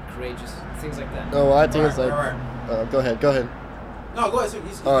brave, courageous, things like that. No, I think it's like. Right. Go ahead. No, go ahead.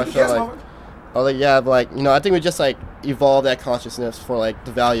 I feel like, yeah, but like, you know, I think we just like evolved that consciousness for like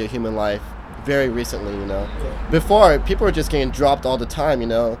the value of human life very recently, you know. Yeah. Before, people were just getting dropped all the time, you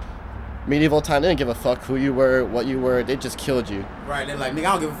know. Medieval time, they didn't give a fuck who you were, what you were, they just killed you. Right, they're like, nigga,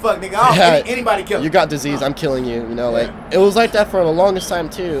 I don't give a fuck, nigga. Anybody kill you got disease, I'm killing you, you know, like, it was like that for the longest time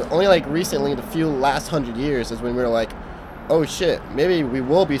too. Only like recently, the few last 100 years is when we were like, oh shit, maybe we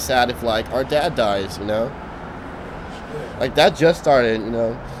will be sad if like our dad dies, you know. Like that just started, you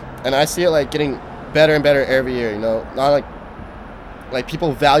know, and I see it like getting better and better every year, you know. Not like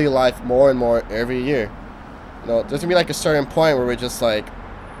people value life more and more every year. You know, there's gonna be like a certain point where we're just like,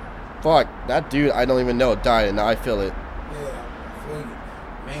 fuck, that dude I don't even know died, and now I feel it. Yeah, I feel you.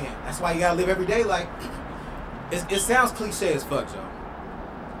 Man, that's why you gotta live every day like. It sounds cliche as fuck, y'all.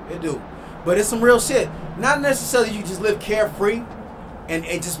 It do, but it's some real shit. Not necessarily you just live carefree, and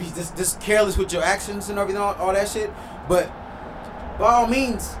just be just careless with your actions and everything, all that shit. But by all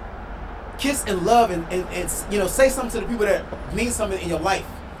means, kiss and love and you know, say something to the people that mean something in your life.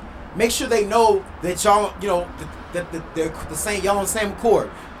 Make sure they know that y'all, you know, that they're the same, y'all on the same accord.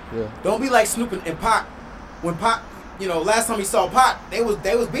 Yeah. Don't be like Snoop and Pac. When Pac, you know, last time he saw Pac, they was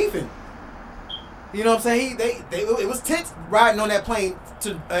beefing. You know what I'm saying? It was tense riding on that plane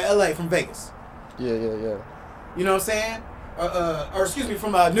to L.A. from Vegas. Yeah. You know what I'm saying? Or excuse me,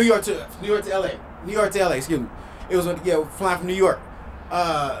 from New York to L.A. New York to L.A. Excuse me. It was flying from New York.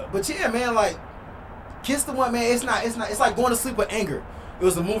 But yeah, man, like kiss the one, man. It's like going to sleep with anger. It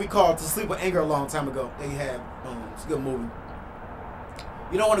was a movie called To Sleep with Anger a long time ago. They had it's a good movie.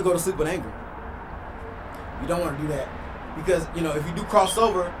 You don't want to go to sleep with anger. You don't want to do that because you know if you do cross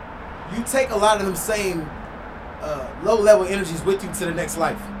over, you take a lot of them same low level energies with you to the next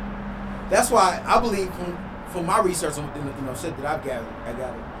life. That's why I believe from my research and you know shit that I've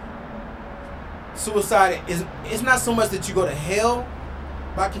gathered. Suicide it's not so much that you go to hell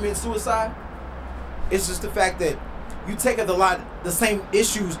by committing suicide. It's just the fact that you take the same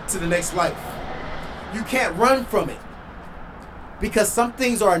issues to the next life. You can't run from it because some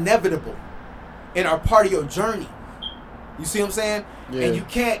things are inevitable and are part of your journey. You see what I'm saying? Yeah. And you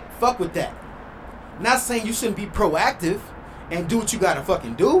can't fuck with that. Not saying you shouldn't be proactive and do what you gotta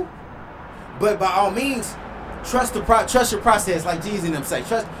fucking do, but by all means, trust your process, like Jeezy and them say.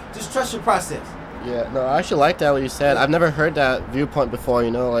 Just trust your process. Yeah, no, I actually like that what you said. I've never heard that viewpoint before,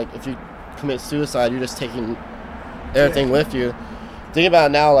 you know, like if you commit suicide, you're just taking everything with you. Think about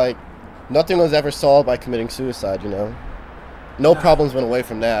it now, like nothing was ever solved by committing suicide, you know. No problems went away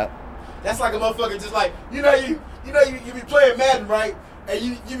from that. That's like a motherfucker just like, you be playing Madden, right? And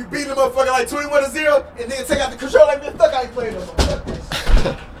you be beating a motherfucker like 21-0 and then take out the control like, man, fuck, I ain't playing no more. Fuck this.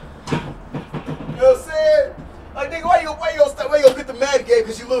 You know what I'm saying? Like, nigga, why you gonna get the Madden game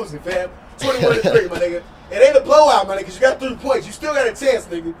because you losing, fam? 21-3, my nigga. It ain't a blowout, my nigga, because you got 3 points. You still got a chance,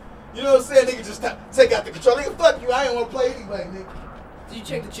 nigga. You know what I'm saying? Nigga, just take out the control. Nigga, fuck you. I ain't want to play anyway, nigga. Did you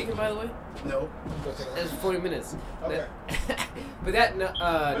check the chicken, by the way? No. That's 40 minutes. Okay. But that no.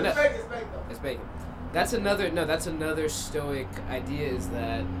 It's fake, it's fake, though. It's bacon. That's another stoic idea is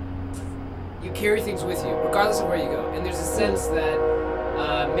that you carry things with you, regardless of where you go. And there's a sense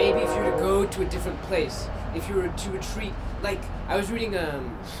that maybe if you were to go to a different place, if you were to retreat, like I was reading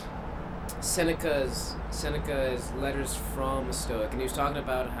Seneca's letters from a Stoic, and he was talking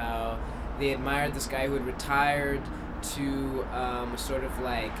about how they admired this guy who had retired to a sort of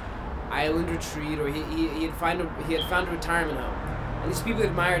like island retreat, or he had found a retirement home, and these people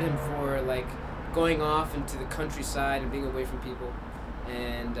admired him for like going off into the countryside and being away from people,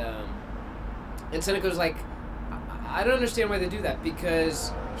 and Seneca was like, I don't understand why they do that,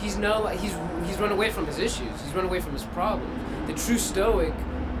 because he's run away from his issues, he's run away from his problems. The true Stoic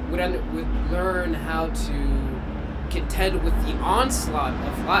would learn how to contend with the onslaught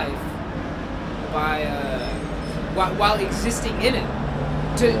of life by while existing in it.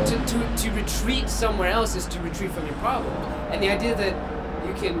 To retreat somewhere else is to retreat from your problem, and the idea that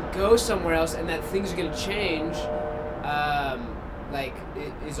you can go somewhere else and that things are going to change, like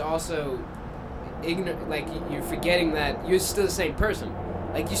it is also ignorant. Like you're forgetting that you're still the same person.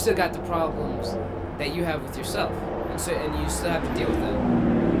 Like you still got the problems that you have with yourself, and you still have to deal with that.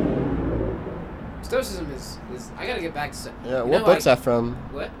 Stoicism is I gotta get back to. Yeah, what book's that from?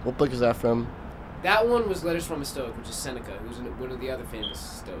 What? What book is that from? That one was Letters from a Stoic, which is Seneca, who's one of the other famous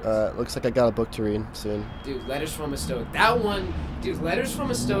Stoics. Looks like I got a book to read soon. Dude, Letters from a Stoic. That one, dude, Letters from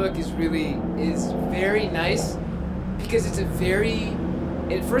a Stoic is very nice because it's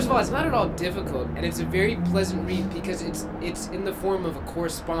first of all, it's not at all difficult, and it's a very pleasant read because it's in the form of a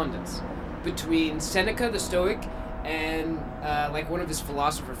correspondence between Seneca the Stoic and like one of his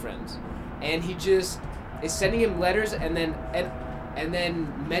philosopher friends, and he just is sending him letters and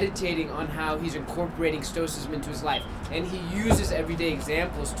then meditating on how he's incorporating Stoicism into his life. And he uses everyday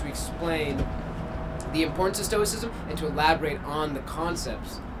examples to explain the importance of Stoicism and to elaborate on the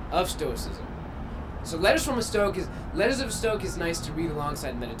concepts of Stoicism. So Letters of a Stoic is nice to read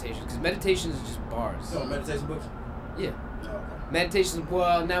alongside meditation, because meditation is just bars. So meditation books? Yeah. Oh, okay. Meditation,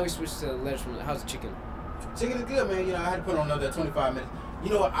 well, now we switch to Letters from, how's the chicken? Chicken is good, man. You know, I had to put on another 25 minutes. You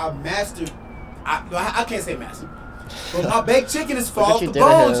know, I can't say mastered. But my baked chicken is fall off the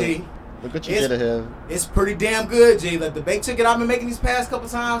bone, G. Look what you did to him. It's pretty damn good, G. Like the baked chicken I've been making these past couple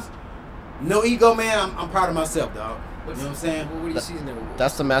times. No ego, man. I'm proud of myself, dog. You know what I'm saying? What do you season it with?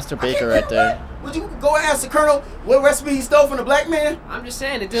 That's the master baker right there. Would you go ask the Colonel what recipe he stole from the black man? I'm just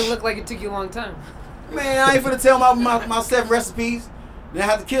saying, it didn't look like it took you a long time. Man, I ain't finna tell my 7 recipes. Then I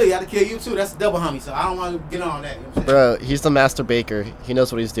have to kill you. I have to kill you too. That's a double homie, so I don't want to get on that. You know what I'm saying? Bro, he's the master baker. He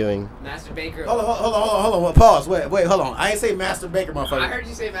knows what he's doing. Master Baker. Hold on. Pause. Wait, hold on. I ain't say master baker, motherfucker. I heard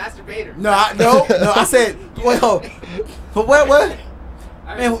you say masturbator. No, I said, well, but what?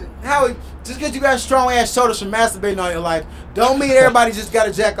 Man, Howie, just because you got strong ass shoulders from masturbating all your life, don't mean everybody just got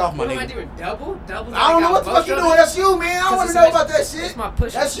to jack off, my What am I nigga. doing? Double? I don't know what the fuck you doing. That's you, man. I don't want to know about that shit. That's my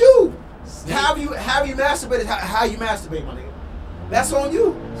push. That's you. How you masturbate? How you masturbate, my nigga? That's on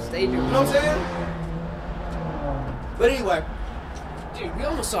you. Stay doing. You know what I'm saying? But anyway, Dude, we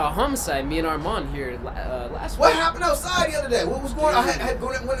almost saw a homicide, me and Armand here last what week. happened outside the other day? What was going on? I had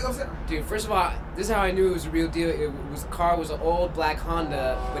going. What was that? Dude, first of all, this is how I knew it was a real deal. The car was an old black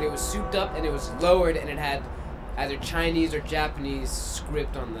Honda, but it was souped up and it was lowered, and it had either Chinese or Japanese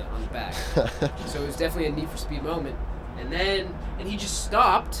script on the back. So it was definitely a Need for Speed moment. And he just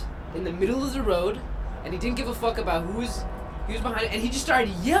stopped in the middle of the road, and he didn't give a fuck about who was behind it, and he just started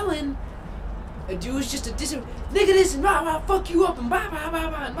yelling. And dude was just a nigga this and blah blah fuck you up and blah blah blah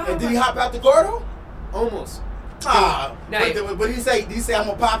blah and blah. And did he hop out the car though? Almost. Ah. Now, What did he say? Did he say I'm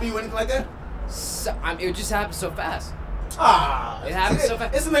gonna pop you or anything like that? So, it just happened so fast. Ah. It happened so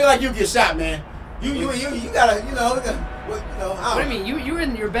fast. It's a nigga like you get shot, man. You gotta, I What do you mean? You were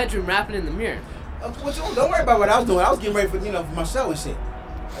in your bedroom rapping in the mirror. Don't worry about what I was doing. I was getting ready for for my show and shit.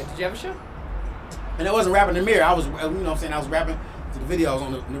 Did you have a show? And I wasn't rapping in the mirror. I was, I was rapping to the videos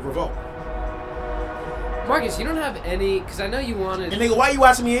on the Revolt. Marcus, you don't have any, because I know you wanted. And nigga, why you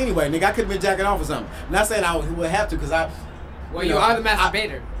watching me anyway? Nigga, I could have been jacking off or something. I'm not saying I would have to, because I. Well, you are the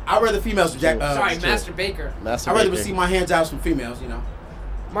masturbator. I'd rather females jack. Sorry, Master Baker. Master I'd rather baker. receive my hand jobs from females,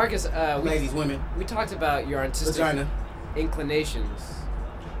 Marcus, ladies, women. we talked about your artistic Vagina. inclinations.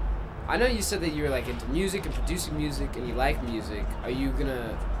 I know you said that you were like into music and producing music and you like music. Are you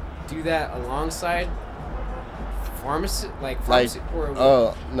gonna do that alongside pharmacy?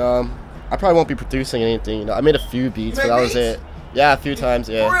 Oh no, I probably won't be producing anything. I made a few beats, You but make that was beats? it. Yeah, a few times.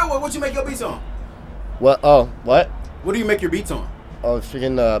 For Yeah. real, what you make your beats on? What? Oh, what? What do you make your beats on? Oh,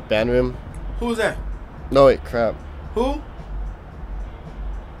 freaking band room. Who's that? No, wait, crap. Who?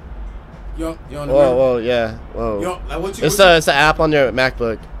 You don't Whoa, yeah, whoa. You don't, like, what you, It's what you- an app on your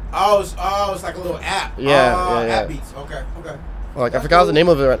MacBook. it's like a little app. Yeah. App beats. Okay. Like I That's forgot the cool. name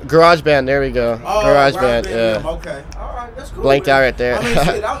of it. GarageBand. There we go. GarageBand. Yeah. Okay. All right. That's cool. Blanked man. out right there.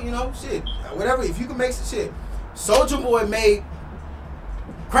 I mean, shit. Whatever. If you can make some shit. Soulja Boy made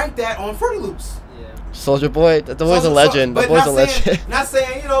Crank That on Fruity Loops. Yeah. Soldier Boy. That boy's a legend. That But boy's a not legend. saying, not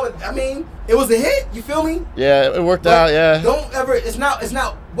saying, I mean, it was a hit. You feel me? Yeah, it worked But out. Yeah. Don't ever. It's not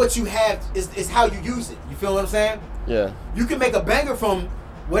what you have. It's how you use it. You feel what I'm saying? Yeah. You can make a banger from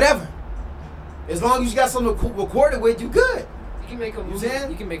whatever. As long as you got something to record it with, you good. You can make a movie.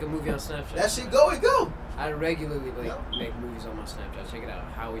 saying? You can make a movie on Snapchat. That shit go. I regularly make movies on my Snapchat. Check it out,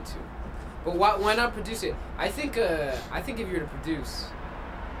 Howie too. But why not produce it? I think if you were to produce,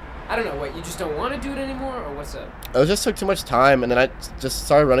 I don't know what, you just don't want to do it anymore, or what's up? It just took too much time, and then I just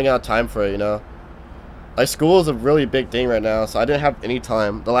started running out of time for it. Like school is a really big thing right now, so I didn't have any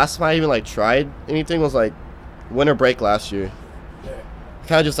time. The last time I even tried anything was winter break last year. Yeah.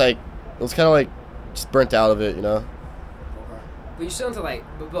 Kind of just it was kind of just burnt out of it. But you're still into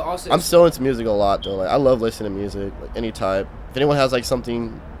but also. I'm still into music a lot though. I love listening to music, any type. If anyone has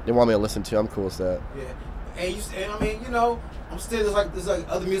something they they want me to listen to. I'm cool with that. Yeah, and I mean, I'm still there's like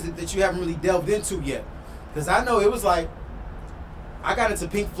other music that you haven't really delved into yet, because I know it was like I got into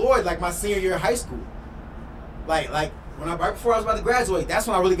Pink Floyd like my senior year of high school, like right before I was about to graduate. That's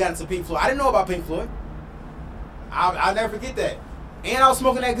when I really got into Pink Floyd. I didn't know about Pink Floyd. I'll never forget that, and I was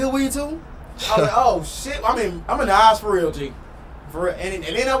smoking that good weed too. I was like, oh shit! I'm in the eyes for real, G, for real. And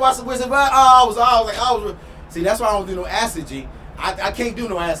then I watched the Wizard of Oz. See, that's why I don't do no acid, G. I can't do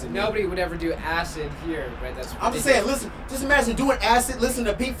no acid. Nobody would ever do acid here, right? That's I'm just saying, listen, just imagine doing acid, listening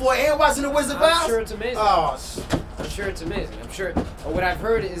to Pink Floyd, and watching the Wizard of Oz. I'm sure it's amazing. I'm sure it's amazing. I'm sure. What I've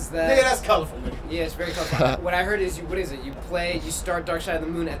heard is that. Yeah, that's colorful, man. Yeah, it's very colorful. What I heard is, what is it? You start Dark Side of the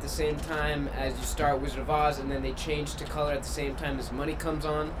Moon at the same time as you start Wizard of Oz, and then they change to color at the same time as Money Comes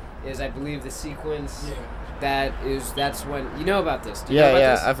On. Is I believe the sequence. Yeah. That's when you know about this. Do you know about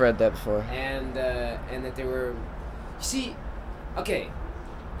this? I've read that before. And that they were, you see, okay.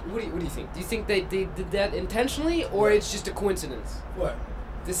 What do you think? Do you think they did that intentionally, or it's just a coincidence? What?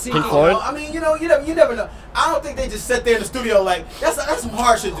 The sequence. I mean, you never know. I don't think they just sat there in the studio like that's some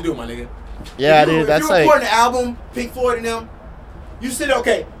hard shit to do, my nigga. Yeah, dude, that's like. If you're recording an album, Pink Floyd and them, you sit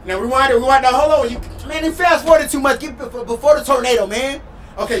okay. Now rewind. Now hold on. Man, they fast forwarded too much. Get before the tornado, man.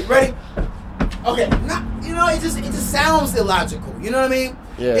 Okay, ready? Okay, it just sounds illogical. You know what I mean?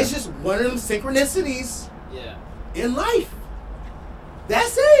 Yeah. It's just one of them synchronicities. Yeah. In life.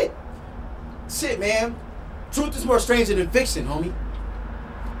 That's it. Shit, man. Truth is more stranger than fiction, homie.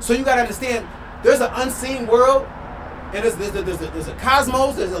 So you gotta understand, there's an unseen world, and there's a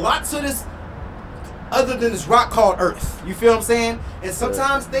cosmos. There's a lot to this, other than this rock called Earth. You feel what I'm saying? And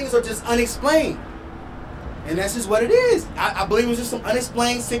sometimes things are just unexplained. And that's just what it is. I believe it was just some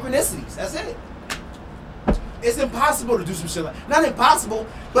unexplained synchronicities. That's it. It's impossible to do some shit like, not impossible,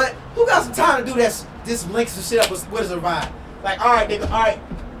 but who got some time to do this? Just link some shit up with Wizard of Oz. Like, all right, nigga, all right.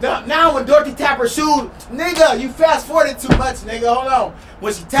 Now when Dorothy tap her shoes, nigga, you fast forwarded too much, nigga. Hold on.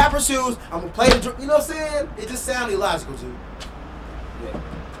 When she tap her shoes, I'm gonna play the. You know what I'm saying? It just sounded illogical, dude. Yeah.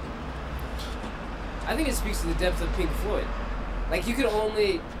 I think it speaks to the depth of Pink Floyd. Like you could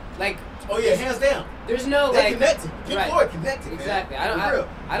only like. Oh yeah, hands down. There's no they like connected. Pink Floyd connected. Exactly. Man.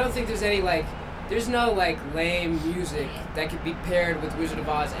 I don't think there's any like. There's no like lame music that could be paired with Wizard of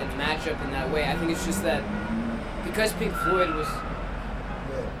Oz and match up in that way. I think it's just that because Pink Floyd was.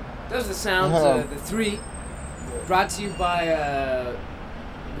 Those are the sounds, the three, brought to you by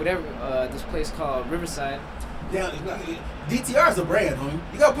whatever this place called Riverside. Yeah, DTR is a brand, homie.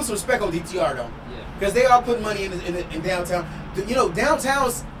 You gotta put some respect on DTR though. Yeah. Because they are putting money in downtown. You know,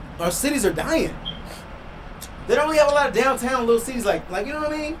 downtowns or cities are dying. They don't really have a lot of downtown little cities like you know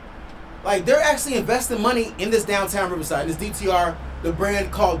what I mean? Like they're actually investing money in this downtown Riverside. This DTR, the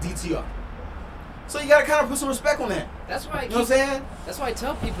brand called DTR. So you gotta kind of put some respect on that. That's why you know what I'm saying? That's why I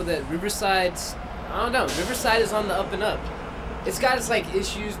tell people that Riverside's, I don't know, Riverside is on the up and up. It's got its like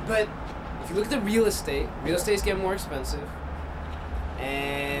issues, but if you look at the real estate's getting more expensive.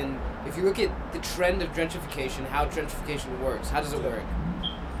 And if you look at the trend of gentrification, how gentrification works, how does it work?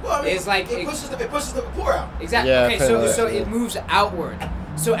 Well, I mean, it's like it pushes the poor out. Exactly. Yeah, okay, so it moves outward.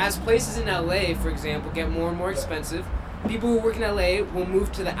 So as places in LA, for example, get more and more expensive, people who work in LA will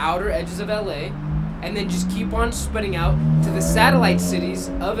move to the outer edges of LA. And then just keep on spreading out to the satellite cities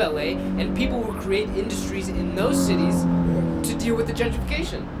of LA, and people will create industries in those cities to deal with the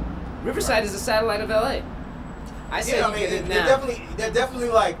gentrification. Riverside is a satellite of LA. I say they're definitely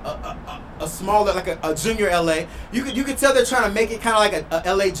like a smaller, like a junior LA. You could tell they're trying to make it kind of like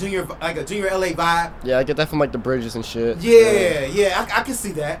a LA junior, like a junior LA vibe. Yeah, I get that from like the bridges and shit. Yeah, I can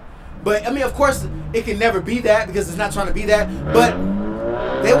see that. But I mean, of course, it can never be that because it's not trying to be that. But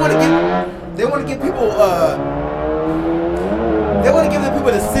they want to give people. They want to give the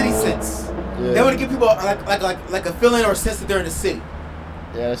people the city sense. Yeah. They want to give people like a feeling or a sense that they're in the city.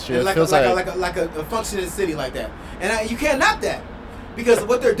 Yeah, that's true. Like a functioning city like that, and you can't knock that because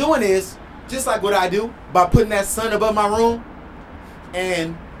what they're doing is just like what I do by putting that sun above my room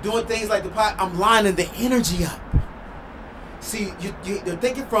and doing things like the pot. I'm lining the energy up. See, you're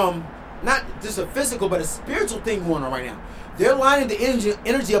thinking from not just a physical but a spiritual thing going on right now. They're lining the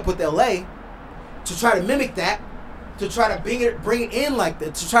energy up with LA to try to mimic that, to try to bring it in like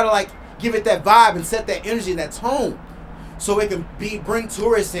that, to try to like give it that vibe and set that energy and that tone, so it can bring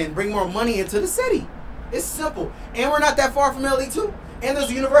tourists in, bring more money into the city. It's simple, and we're not that far from LA too, and there's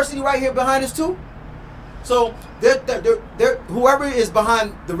a university right here behind us too. So they're whoever is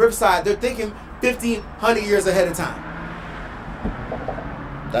behind the Riverside, they're thinking 1,500 years ahead of time.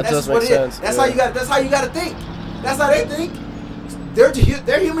 That does make sense. That's how you got. That's how you got to think. That's how they think.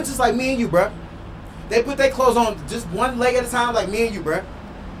 They're humans just like me and you, bruh. They put their clothes on just one leg at a time, like me and you, bruh.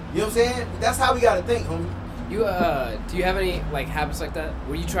 You know what I'm saying? That's how we gotta think, homie. You do you have any like habits like that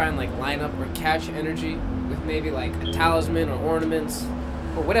where you try and like line up or catch energy with maybe like a talisman or ornaments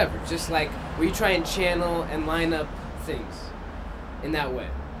or whatever? Just like where you try and channel and line up things in that way.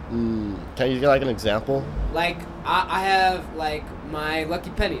 Can you get like an example? Like I have like my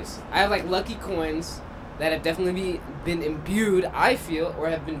lucky pennies. I have like lucky coins that have definitely been imbued, I feel, or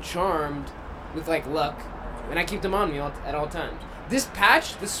have been charmed with like luck, and I keep them on me at all times. This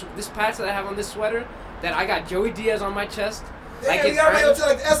patch, this patch that I have on this sweater, that I got Joey Diaz on my chest. Like you got your chest,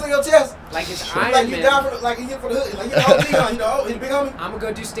 like the S on your chest. Like it's Iron like Man. you down for, like you hit for the hood. Like you know, you the big homie. I'm gonna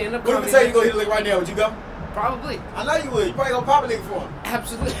go do stand up. What if I tell you to go hit a lick right now? Would you go? Probably. I know you would. You probably gonna pop a nigga for him.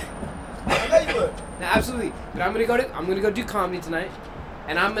 Absolutely. I know you would. No, absolutely. But I'm gonna go do comedy tonight,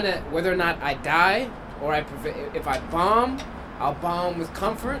 and I'm gonna, whether or not I die or if I bomb, I'll bomb with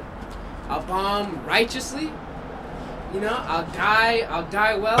comfort. I'll bomb righteously. You know, I'll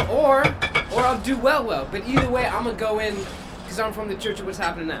die well, or I'll do well. But either way, I'm gonna go in because I'm from the Church of What's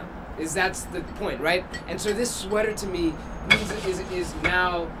Happening Now. That's the point, right? And so this sweater to me is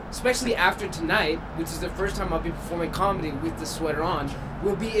now, especially after tonight, which is the first time I'll be performing comedy with the sweater on,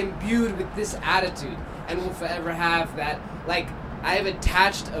 will be imbued with this attitude, and will forever have that. Like, I have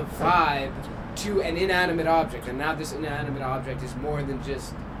attached a vibe to an inanimate object, and now this inanimate object is more than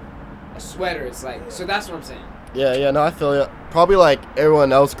just a sweater. It's like, so that's what I'm saying. Yeah, no, I feel it. Probably like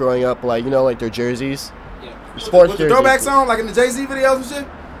everyone else growing up, like, you know, like their jerseys. Yeah. Sports With the jerseys. throwback song, like in the Jay-Z videos and shit?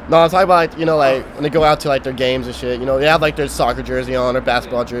 No, I'm talking about, like, you know, like when they go out to like their games and shit, you know, they have like their soccer jersey on or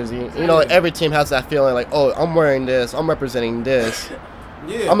basketball jersey. You know, like, every team has that feeling like, oh, I'm wearing this, I'm representing this.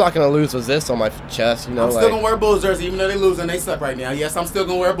 Yeah. I'm not going to lose with this on my chest, you know. I'm like, still gonna wear Bulls jersey, even though they lose and they suck right now. Yes, I'm still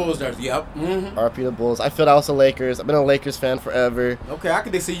gonna wear Bulls jersey. Yep. Mm-hmm. RP the Bulls. I feel that was the Lakers. I've been a Lakers fan forever. Okay, I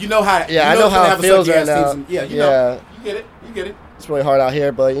can see. You know how. Yeah, you I know how how it feels right now. Yeah, you know. You get it. You get it. It's really hard out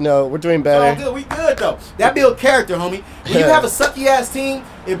here, but, you know, we're doing It's all better. good. We good though. That builds character, homie. When you have a sucky ass team,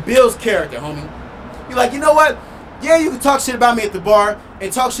 it builds character, homie. You're like, you know what? Yeah, you can talk shit about me at the bar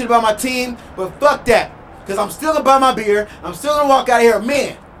and talk shit about my team, but fuck that. Because I'm still gonna buy my beer. I'm still gonna walk out of here,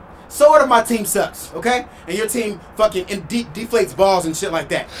 man. So what if my team sucks, okay? And your team fucking deflates balls and shit like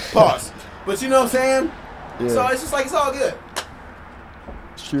that. Pause. But you know what I'm saying? Yeah. So it's just like, it's all good.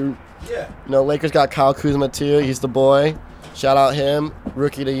 Shoot. Yeah. You know, Lakers got Kyle Kuzma too. He's the boy. Shout out him.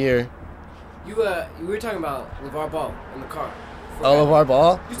 Rookie of the year. You were talking about LeVar Ball in the car. Oh, LeVar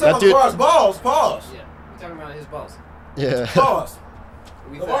Ball? You talking about LeVar's balls? Pause. Yeah, we're talking about his balls. Yeah. Pause.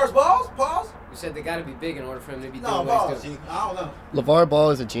 We LeVar's balls? Pause. You said they gotta be big in order for him to be No, doing what pause. he's doing. I don't know. LeVar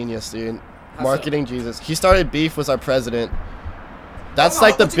Ball is a genius, dude. How Marketing Jesus. He started beef with our president. That's Hold on,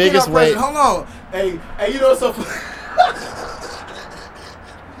 like the what you mean biggest our way. president? Hold on. Hey, you know what's so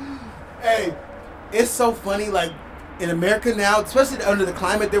Hey, it's so funny, like, in America now, especially under the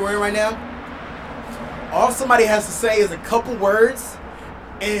climate that we're in right now, all somebody has to say is a couple words,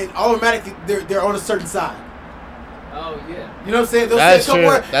 and automatically they're on a certain side. Oh yeah. You know what I'm saying? They'll That's say a couple true.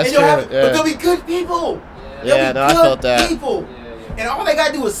 words, That's and you'll have, true, yeah. but they'll be good people. Yeah. They'll Yeah, be no, I good felt that. people. Yeah. And all they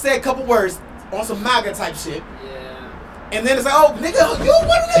gotta do is say a couple words on some MAGA type shit. Yeah. And then it's like, oh, nigga, you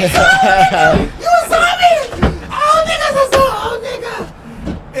what is it? You a zombie? Oh, niggas a zombie. Oh, nigga.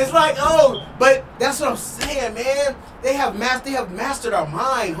 It's like, oh, but that's what I'm saying, man. They have mastered our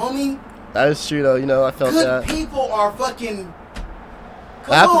mind, homie. That is true, though. You know, I felt Good that. people are fucking.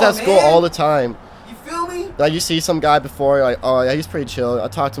 That happens at school man. all the time. You feel me? Like, you see some guy before, you're like, oh, yeah, he's pretty chill. I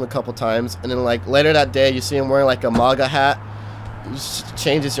talked to him a couple times. And then, like, later that day, you see him wearing, like, a MAGA hat. It just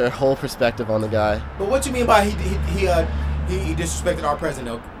changes your whole perspective on the guy. But what you mean by he disrespected our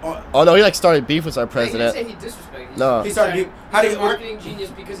president? Oh, no, he, like, started beef with our Wait, he didn't president. say he disrespected. No. He started. How He's did a marketing genius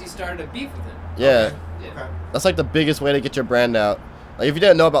because he started a beef with him. Yeah. Yeah. Okay. That's, like, the biggest way to get your brand out. Like, if you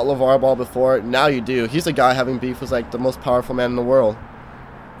didn't know about LeVar Ball before, now you do. He's a guy having beef with, like, the most powerful man in the world.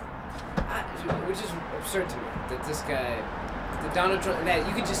 Which is absurd to me that this guy, that Donald Trump, that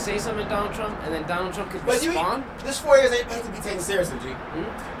you could just say something to Donald Trump and then Donald Trump could But you, respond. this 4 years ain't meant to be taken seriously, G.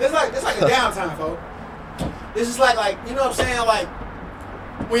 Hmm? It's like a downtime, folks. It's just like you know what I'm saying? Like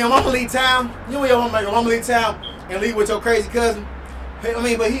when your mama leave town, you know when your mama leave town and leave with your crazy cousin. I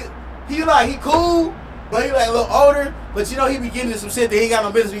mean, but he cool, but he like a little older. But you know he be getting into some shit that he ain't got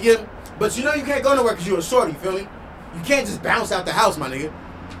no business be getting. But you know you can't go nowhere because you're a shorty. You feel me? You can't just bounce out the house, my nigga.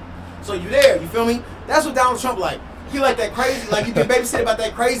 So you there? You feel me? That's what Donald Trump like. He like that crazy, like you been babysitting about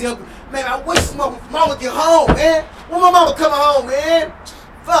that crazy uncle. Man, I wish my mama get home, man. When my mama come home, man.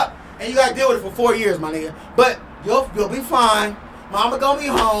 Fuck. And you gotta deal with it for 4 years, my nigga. But you'll be fine. Mama gonna be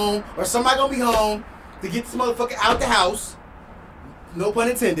home, or somebody gonna be home to get this motherfucker out the house. No pun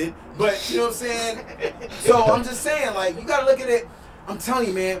intended. But you know what I'm saying? So I'm just saying, like, you gotta look at it. I'm telling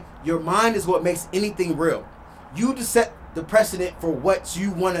you, man, your mind is what makes anything real. You just set the precedent for what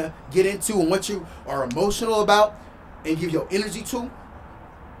you want to get into and what you are emotional about and give your energy to.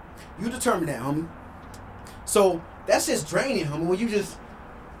 You determine that, homie. So that's just draining, homie. When you just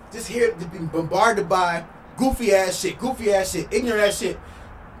hear to be bombarded by goofy ass shit, ignorant ass shit.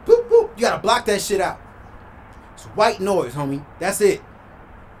 Boop, boop. You gotta block that shit out. It's white noise, homie. That's it.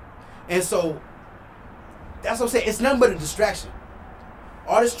 And so that's what I'm saying. It's nothing but a distraction.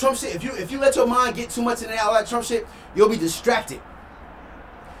 All this Trump shit, if you let your mind get too much into all that Trump shit, you'll be distracted.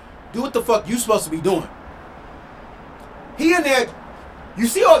 Do what the fuck you supposed to be doing. He in there, you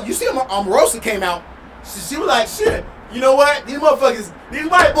see Omarosa came out. She was like, shit, you know what? These motherfuckers, these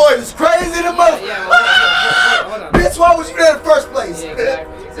white boys is crazy. Them motherfuckers. Yeah, hold on. Bitch, why was you there in the first place? Yeah,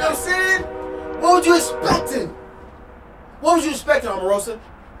 exactly. You know what I'm saying? What was you expecting? What was you expecting, Omarosa?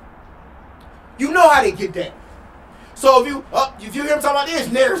 You know how they get that. So if you hear them talking about these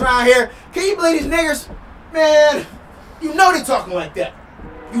niggers around here, can you believe these niggers? Man, you know they talking like that.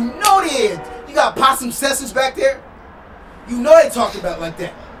 You know they is. You got Possum Sessions back there. You know they talking about like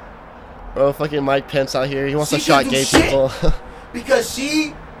that. Bro, fucking Mike Pence out here. He wants She to shot couldn't gay do shit. people. Because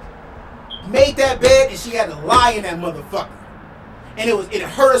she made that bed and she had to lie in that motherfucker. And it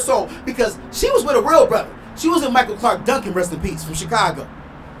hurt her soul because she was with a real brother. She was with Michael Clark Duncan, rest in peace, from Chicago.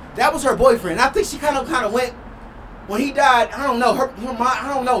 That was her boyfriend. I think she kind of went, when he died, I don't know, her mind,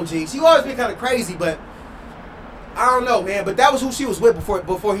 I don't know, G. She always been kind of crazy, but I don't know, man. But that was who she was with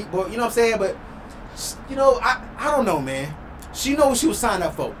before he, you know what I'm saying? But, you know, I don't know, man. She know what she was signed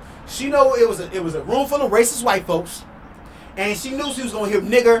up for. She know it was a room full of racist white folks. And she knew she was going to hear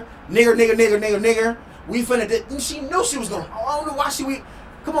nigger. We finna, she knew she was going to, I don't know why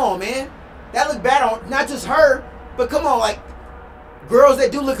come on, man. That looked bad on, not just her, but come on, like, girls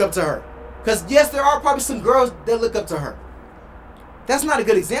that do look up to her. Because, yes, there are probably some girls that look up to her. That's not a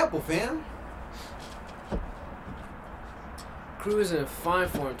good example, fam. Crew is in fine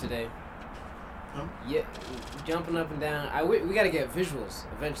form today. Huh? Yeah, jumping up and down. We got to get visuals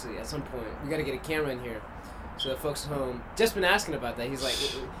eventually at some point. We got to get a camera in here so that folks at home. Just been asking about that. He's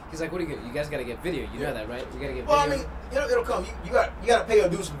like, what are you guys got to get video. You know that, right? We got to get video. Well, I mean, it'll come. You got to pay your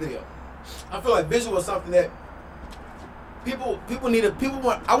dues for video. I feel like visual is something that people need to,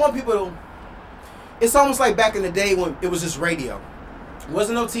 I want people to, it's almost like back in the day when it was just radio. It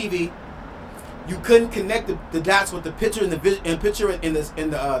wasn't no TV. You couldn't connect the dots with the picture and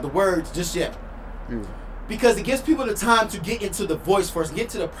the words just yet. Because it gives people the time to get into the voice first, get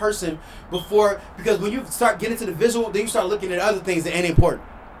to the person before, because when you start getting to the visual, then you start looking at other things that ain't important.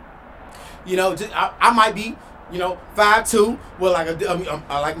 You know, I might be, 5'2", with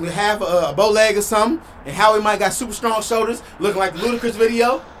like we have a bow leg or something, and Howie might got super strong shoulders, looking like the Ludacris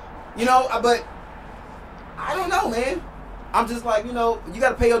video, but I don't know, man. I'm just like, you got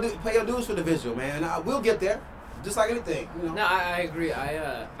to pay your dues for the visual, man. We'll get there, just like anything, No, I agree.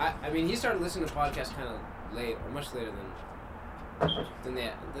 I mean, he started listening to podcasts kind of late, or much later than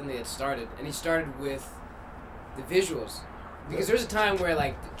they had started, and he started with the visuals. Because there's a time where,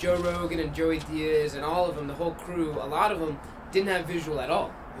 like, Joe Rogan and Joey Diaz and all of them, the whole crew, a lot of them didn't have visual at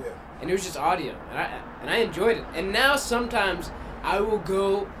all. Yeah. And it was just audio. And I enjoyed it. And now sometimes I will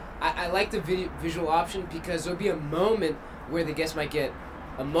go, I like the visual option because there'll be a moment where the guest might get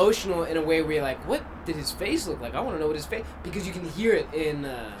emotional in a way where you're like, what did his face look like? I want to know what his face, because you can hear it in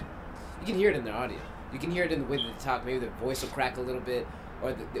their audio. You can hear it in the way that they talk. Maybe their voice will crack a little bit,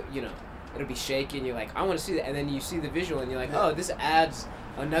 or it'll be shaky, and you're like, I want to see that. And then you see the visual, and you're like, oh, this adds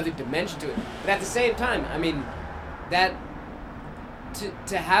another dimension to it. But at the same time, I mean, that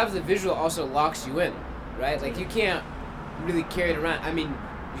to have the visual also locks you in, right? Like, you can't really carry it around. I mean,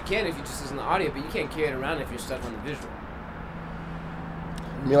 you can if you just listen to the audio, but you can't carry it around if you're stuck on the visual.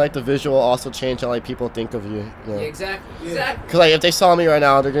 I mean, like, the visual also change how, like, people think of you. Yeah, exactly. Yeah. Exactly. Because, like, if they saw me right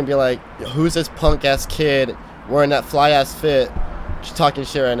now, they're going to be like, who's this punk-ass kid wearing that fly-ass fit, just talking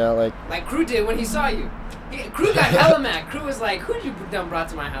shit right now? Like Crew did when he saw you. Crew got hella mad. Crew was like, who'd you done brought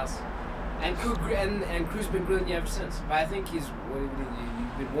to my house? And Crew's been grilling you ever since. But I think you've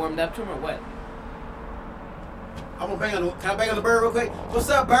been warmed up to him, or what? I'm gonna can I bang on the bird real quick? What's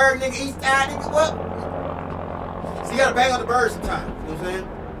up, bird, nigga? East side, nigga, what? So you gotta bang on the bird sometime. You know what I'm saying?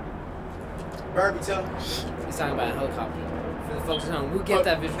 Bird be telling. He's talking about a helicopter. For the folks at home, we'll get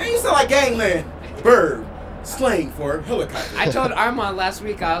that visual. Man, you sound like Gangland. Bird. Slang for helicopter. I told Armand last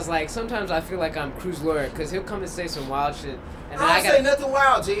week, I was like, sometimes I feel like I'm Crew's lawyer, because he'll come and say some wild shit. And then I don't say nothing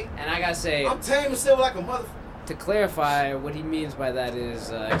wild, G. And I gotta say, I'm tame and still like a motherfucker. to clarify what he means by that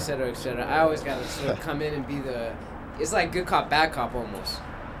is, et cetera, et cetera. I always gotta sort of come in and be it's like good cop, bad cop almost.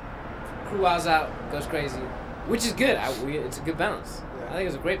 Crew wiles out, goes crazy. which is good. It's a good balance. Yeah. I think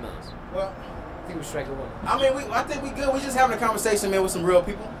it's a great balance. Well, I think we strike a one. I mean, I think we good. We just having a conversation, man, with some real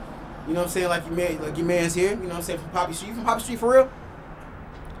people. You know what I'm saying? Like your man's here. You know what I'm saying? From Poppy Street. You from Poppy Street for real?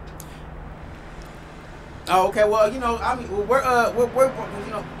 Oh, okay. Well, you know, I mean, where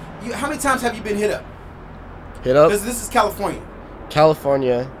you know, how many times have you been hit up? Hit up? Because this is California.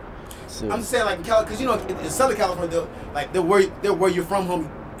 California. I'm just saying, like, because you know, in Southern California, they'll where you're from, home,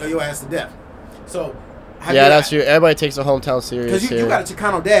 your ass to death. So. Yeah, that's true. Everybody takes their hometown serious. Because you got a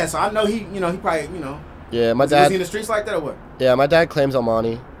Chicano dad, so I know he probably, Yeah, my was dad. he in the streets like that or what? Yeah, my dad claims El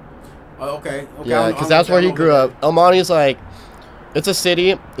Monte. Oh, okay. Yeah, because that's where he grew up. El Monte is like, it's a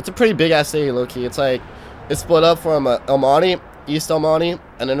city. It's a pretty big ass city, low key. It's like, it's split up from El Monte, East El Monte,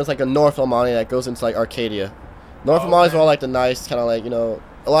 and then there's like a North El Monte that goes into like Arcadia. North El Monte is more like the nice, kind of like,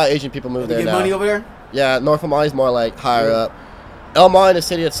 a lot of Asian people move there get now. Money over there? Yeah, North El Monte is more like higher up. El Monte, the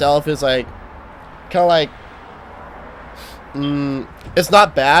city itself, is like, kind of like, it's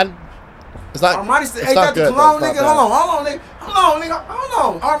not bad. It's not. Armani it's not good. Cologne, nigga.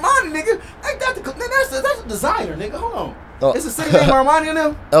 Hold on. Armani, nigga. Ain't that that's a designer, nigga. Hold on. Oh. It's a city named Armani in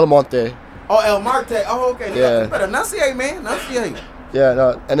them. El Monte. Oh, El Marte. Oh, okay. Yeah. You better enunciate, man. Enunciate. Yeah,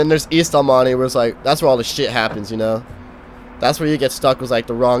 no. And then there's East El Monte, where it's like that's where all the shit happens, That's where you get stuck with like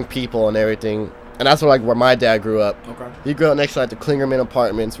the wrong people and everything. And that's where my dad grew up. Okay. He grew up next to like the Klingerman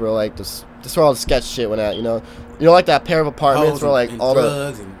apartments, where like this where all the sketch shit went at, like that pair of apartments Hoes where like and all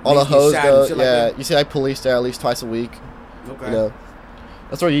drugs the and all the niggas get hoes shot go. and shit like Yeah, that? you see like police there at least twice a week. Okay.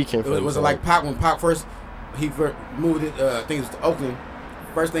 That's where he came from. Was it so. like Pac when Pac first moved it? I think it was to Oakland.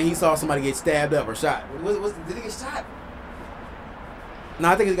 First thing he saw somebody get stabbed up or shot. Did he get shot? No,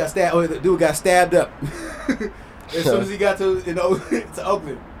 I think he got stabbed. Oh, the dude got stabbed up as soon as he got to to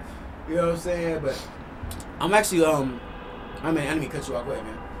Oakland. You know what I'm saying? But I'm actually I didn't mean to cut you off. Go ahead,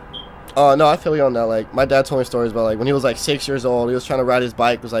 man. Oh no, I feel you on that. Like my dad told me stories about like when he was like 6 years old, he was trying to ride his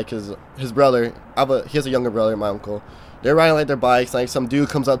bike. It was like his brother. He has a younger brother, my uncle. They're riding like their bikes. Like some dude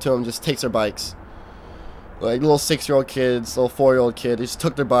comes up to him, and just takes their bikes. Like little 6-year-old kids, little 4-year-old kid. They just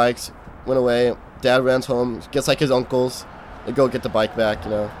took their bikes, went away. Dad runs home, gets like his uncles. They go get the bike back,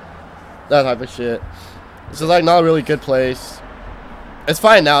 that type of shit. This is like not a really good place. It's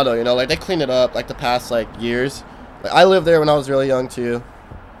fine now though, like they cleaned it up like the past like years. Like I lived there when I was really young too.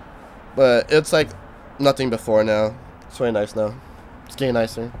 But it's like nothing before now. It's really nice now. It's getting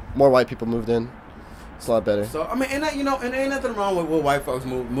nicer. More white people moved in. It's a lot better. So I mean, and that, and there ain't nothing wrong with white folks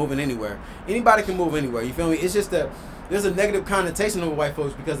moving anywhere. Anybody can move anywhere. You feel me? It's just that there's a negative connotation over white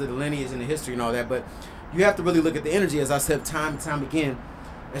folks because of the lineage and the history and all that. But you have to really look at the energy, as I said time and time again,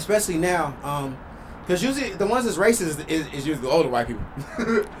 especially now. Because usually the ones that's racist is usually the older white people.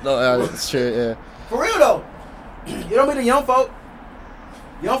 No, that's true. Yeah. For real though, you don't meet the young folk.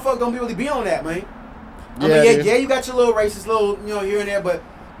 Young folk don't really be on that, man. Yeah, you got your little racist little, here and there, but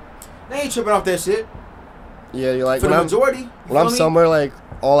they ain't tripping off that shit. Yeah, you're like for the majority. When I'm somewhere like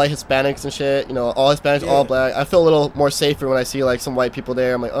all like Hispanics and shit, all Hispanics, all black, I feel a little more safer when I see like some white people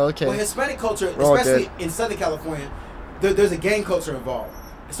there. I'm like, oh, okay. Well, Hispanic culture, especially in Southern California, there's a gang culture involved.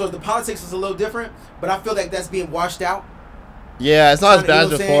 So the politics is a little different, but I feel like that's being washed out. Yeah, it's not as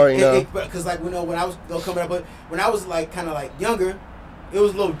bad as before, Because like when I was coming up, but when I was like kind of like younger, it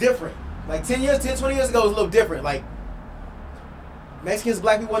was a little different. Like 20 years ago, it was a little different. Like Mexicans,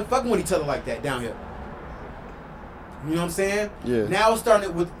 black people wasn't fucking with each other like that down here. You know what I'm saying? Yeah. Now it's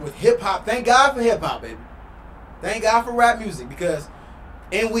starting with hip hop. Thank God for hip hop, baby. Thank God for rap music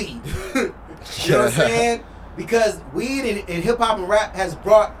and weed. You know what I'm saying? Because weed and hip hop and rap has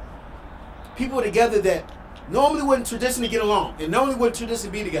brought people together that normally wouldn't traditionally get along and normally wouldn't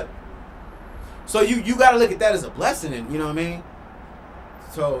traditionally be together. So you got to look at that as a blessing, and you know what I mean?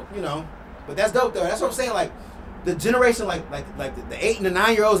 So, but that's dope though. That's what I'm saying. Like the generation, like the 8 and the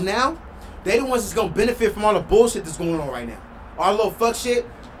 9-year-olds now, they the ones that's gonna benefit from all the bullshit that's going on right now. All the little fuck shit.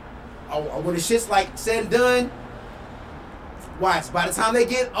 When the shit's like said and done, watch. By the time they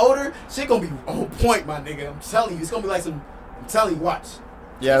get older, shit gonna be on point, my nigga. I'm telling you, it's gonna be like I'm telling you, watch.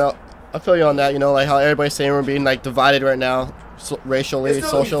 Yeah, no, I feel you on that. Like how everybody's saying we're being like divided right now, racially,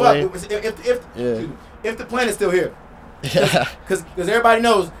 socially. If the planet's still here. Yeah. Because everybody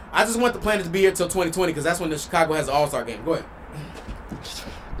knows, I just want the planet to be here till 2020 because that's when the Chicago has the All-Star game. Go ahead.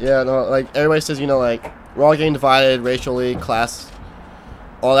 Yeah, no, like everybody says, like we're all getting divided racially, class,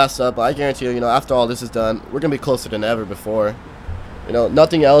 all that stuff. But I guarantee you, after all this is done, we're gonna be closer than ever before.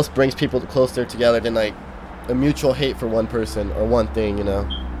 Nothing else brings people closer together than like a mutual hate for one person or one thing.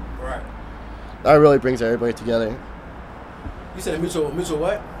 Right. That really brings everybody together. You said a mutual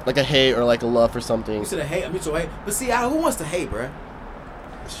what? Like a hate or like a love for something. You said a mutual hate. But see, who wants to hate, bruh?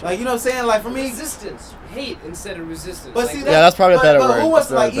 Like, you know what I'm saying? Like, for me, Resistance. Hate instead of resistance. but Like, see, that's probably a better but word. Who wants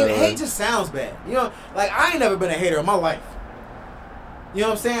That's like probably a better hate? word. Just sounds bad. You know, like I ain't never been a hater in my life. You know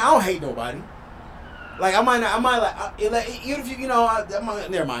what I'm saying? I don't hate nobody. Like I might like even if you know,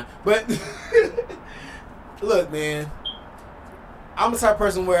 never mind. But look, man, I'm the type of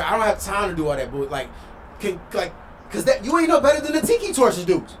person where I don't have time to do all that. But cause that you ain't no better than the Tiki Torches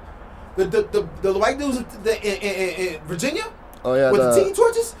dudes. The white dudes in Virginia. Oh yeah, With the Tiki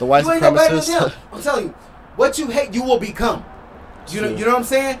Torches, the white you ain't no better than supremacists. them. I'm telling you, what you hate, you will become. You know what I'm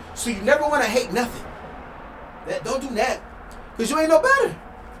saying? So you never want to hate nothing. Don't do that, cause you ain't no better.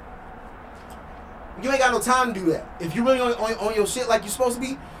 You ain't got no time to do that. If you really on your shit like you're supposed to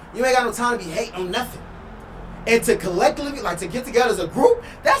be, you ain't got no time to be hating on nothing. And to collectively, like to get together as a group,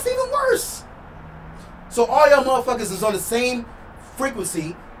 that's even worse. So all y'all motherfuckers is on the same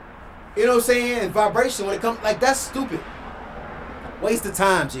frequency, you know what I'm saying, and vibration when it comes, like that's stupid. Waste of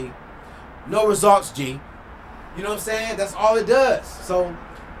time, G. No results, G. You know what I'm saying? That's all it does. So,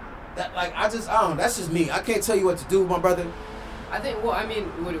 that I don't know. That's just me. I can't tell you what to do, my brother. I think. Well, I mean,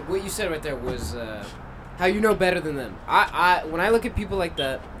 what you said right there was how you know better than them. When I look at people like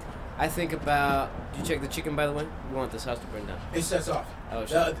that, I think about. Did you check the chicken, by the way? We want this house to burn down. It shuts off. Oh,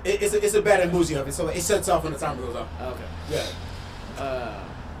 shit. It's a bad emoji of it, so it shuts off when the timer goes off. Okay. Yeah.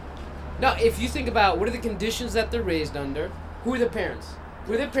 No, if you think about what are the conditions that they're raised under, who are their parents?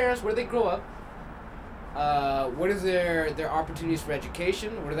 Who are their parents? Where do they grow up? What are their opportunities for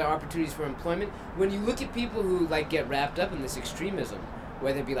education? What are their opportunities for employment? When you look at people who get wrapped up in this extremism,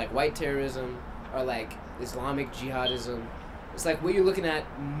 whether it be like white terrorism or like Islamic jihadism, it's like what you're looking at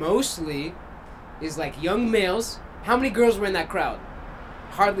mostly is like young males. How many girls were in that crowd?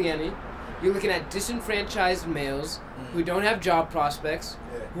 Hardly any. You're looking at disenfranchised males who don't have job prospects,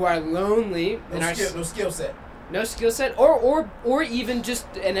 who are lonely, No skill set. No skill set, or even just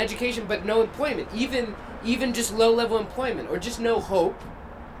an education, but no employment. Even just low level employment, or just no hope.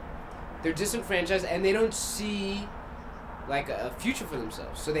 They're disenfranchised, and they don't see like a future for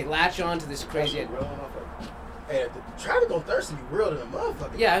themselves. So they latch on to this crazy. Hey, the traffic on Thursday be real than a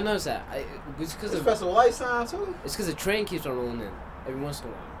motherfucker. Yeah, I noticed that. It's because of Festival Light sign too. It's because the train keeps on rolling in every once in a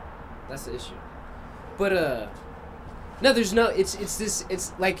while. That's the issue. But no, there's no. It's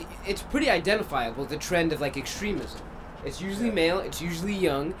pretty identifiable, the trend of like extremism. It's usually male. It's usually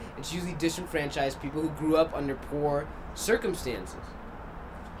young. It's usually disenfranchised people who grew up under poor circumstances.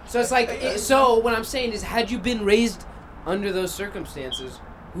 So it's like. So what I'm saying is, had you been raised under those circumstances,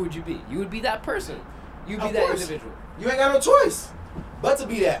 who would you be? You would be that person. You'd be that individual. You ain't got no choice but to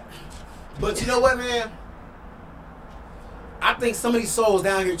be that. But you know what, man? I think some of these souls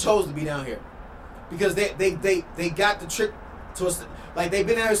down here chose to be down here because they got the trick to us. Like they've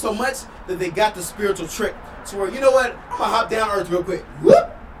been down here so much that they got the spiritual trick to where, you know what? I'm gonna hop down earth real quick.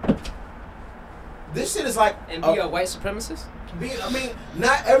 Whoop! This shit is like and be a white supremacist.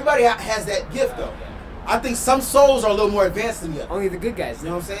 Not everybody has that gift though. I think some souls are a little more advanced than the other. Only the good guys. You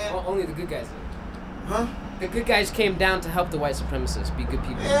know what I'm saying? Only the good guys. Huh? The good guys came down to help the white supremacists be good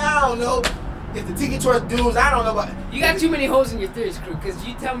people. Yeah, I don't know. If the Tiki Torch dudes, I don't know about. You got too many holes in your theories, crew. Because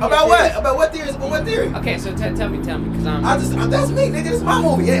you tell me about what? About what theories? About what theory? Okay, so tell me, because I'm. That's me, nigga. This is my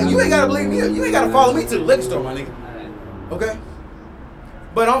movie. Yeah, you ain't gotta believe me. You ain't gotta follow me to the liquor store, my nigga. Alright. Okay.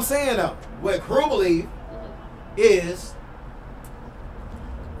 But I'm saying though, what crew believe is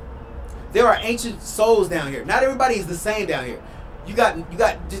there are ancient souls down here. Not everybody is the same down here. You got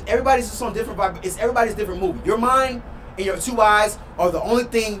just everybody's just on different vibe. It's everybody's different movie. Your mind and your two eyes are the only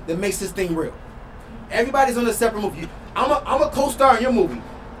thing that makes this thing real. Everybody's on a separate movie. I'm a co-star in your movie. You know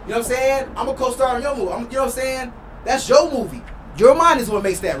what I'm saying? I'm a co-star in your movie. You know what I'm saying? That's your movie. Your mind is what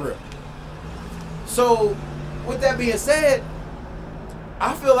makes that real. So, with that being said,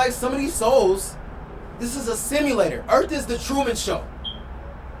 I feel like some of these souls, this is a simulator. Earth is the Truman Show.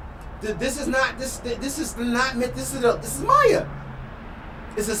 This is Maya.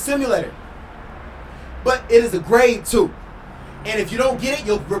 It's a simulator. But it is a grade too. And if you don't get it,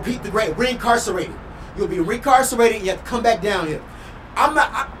 you'll repeat the grade. Reincarcerated. You'll be reincarcerated and you have to come back down here. I'm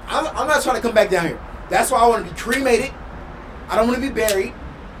not trying to come back down here. That's why I want to be cremated. I don't want to be buried.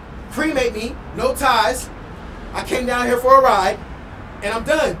 Cremate me, no ties. I came down here for a ride, and I'm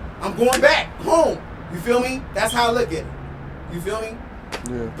done. I'm going back home. You feel me? That's how I look at it. You feel me?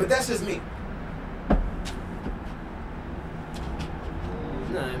 Yeah. But that's just me.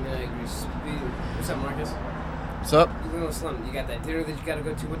 No, I mean, I agree. What's up, Marcus? What's up? You little slum. You got that dinner that you gotta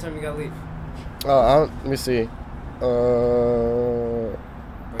go to. What time you gotta leave? Let me see.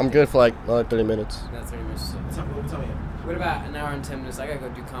 I'm good for like 30 minutes. Not 30 minutes. So. Tell me. What about an hour and 10 minutes? I gotta go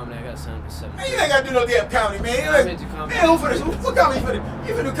do comedy. I gotta sign up at 7. Man, you ain't gotta do no damn comedy, man. I'm gonna do comedy. Man, what comedy you finna do?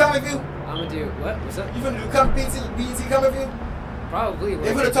 You finna do comedy view? I'm gonna do what? What's up? You finna do BET comedy view? Probably.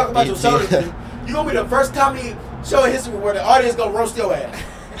 They finna talk about your show. You gonna be the first comedy show in history where the audience gonna roast your ass.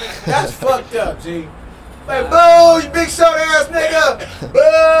 That's fucked up, G. Like, boo, you big shoulder ass nigga.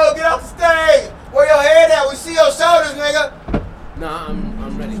 Boo, get off the stage. Where your head at? We see your shoulders, nigga. Nah,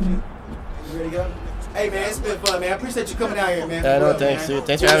 I'm ready. You ready to go? Hey, man, it's been fun, man. I appreciate you coming out here, man. Yeah, no, Real, thanks, man. dude.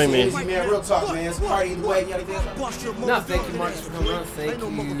 Thanks for having me. Easy, man. Real talk, man. It's a party either way. You got anything else? No, thank you, Marcus, for coming on. Thank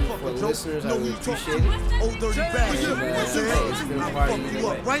you for the listeners. I really appreciate it. It's been a party either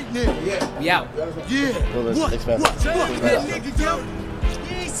way. Right now. Yeah. We out. Yeah. Well, thanks, man.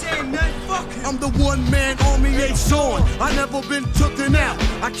 I'm the one-man army, ain't showing. I never been tooken out.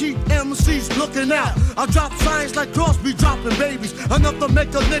 I keep MCs looking out. I drop signs like Crosby dropping babies, enough to make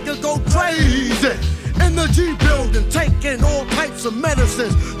a nigga go crazy. In the G building, taking all types of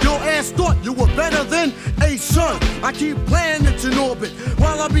medicines. Your ass thought you were better than a son. I keep planets in orbit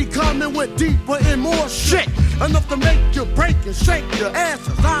while I be coming with deeper and more shit. Enough to make you break and shake your ass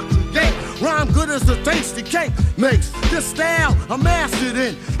as I create. Rhyme good as a tasty cake makes. This style I'm mastered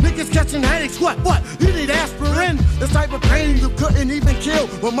in. Niggas catching headaches, what? You need aspirin? This type of pain you couldn't even kill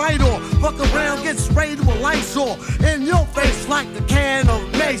with Midor. Fuck around, get sprayed with Lysol in your face like the can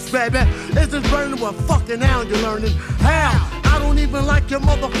of mace, baby. It's just burning with fucking now you're learning how. I don't even like your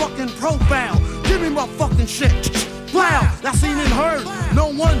motherfucking profile. Give me my fucking shit. Wow, that's seen and heard. No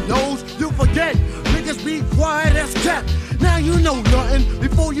one knows, you forget. Niggas be quiet as cat. Now you know nothing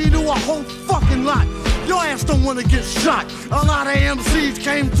before you do a whole fucking lot. Your ass don't wanna get shot. A lot of MCs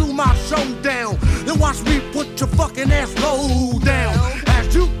came to my showdown. Then watch me put your fucking ass low down.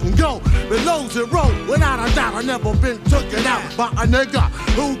 As you can go below zero, without a doubt, I never been taken out by a nigga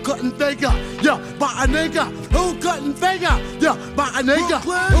who couldn't figure. Yeah, by a nigga who couldn't figure. Yeah, by a nigga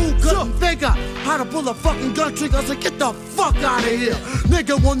who couldn't figure how to pull a fucking gun trigger. So get the fuck out of here.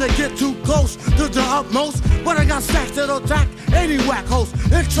 Nigga wanna get too close to the utmost, but I got stacks that'll attack any whack host.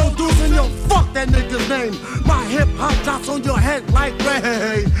 Introducing your fuck that nigga's name. My hip hop drops on your head like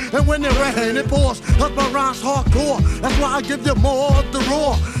rain, and when it rain, it pours. Cause my rhymes hardcore. That's why I give you more of the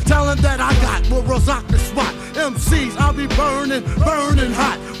raw talent that I got. Will rock the spot. MCs, I'll be burning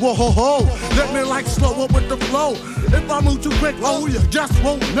hot. Whoa ho ho, let me like slow up with the flow. If I move too quick, oh, you just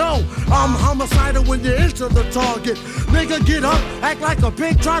won't know. I'm homicidal when you enter the target. Nigga, get up, act like a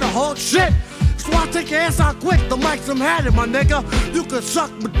pig, try to hold shit. So I take your ass out quick, the mic's I'm had it, my nigga. You can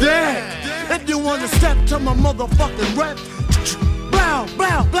suck my dick. If you wanna step to my motherfucking rep, blow,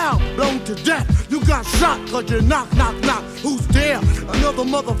 blow, blow, blown to death. You got shot cause you knock. Who's there? Another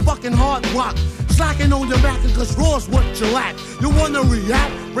motherfucking hard rock. Slacking on your back cause raw's what you lack. You wanna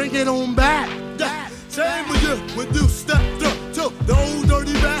react? Bring it on back. Shame with you when you stepped up to the old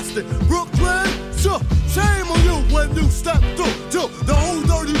dirty bastard. Brooklyn, so shame on you when you stepped up to the old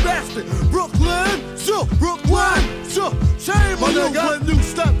dirty bastard. Brooklyn, so shame on you when you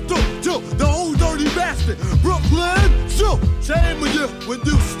stepped up to the old dirty bastard. Brooklyn, so shame on you when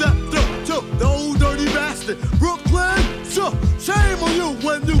you stepped up to the old dirty bastard. Brooklyn, so shame on you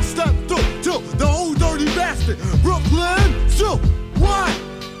when you stepped up to the old dirty bastard. Brooklyn, so what,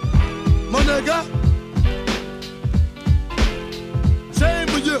 my nigga? Shame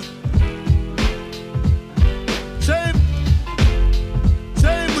with you. Shame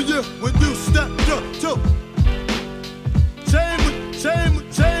with you when you stepped up to. Shame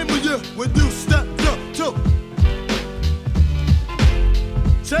with you when you stepped up to.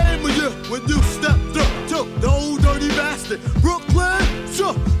 Shame with you when you stepped up to the old dirty bastard. Brooklyn,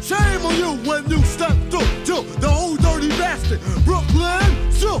 so shame on you when you stepped up to the old dirty bastard.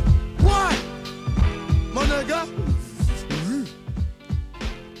 Brooklyn, so what, my nigga?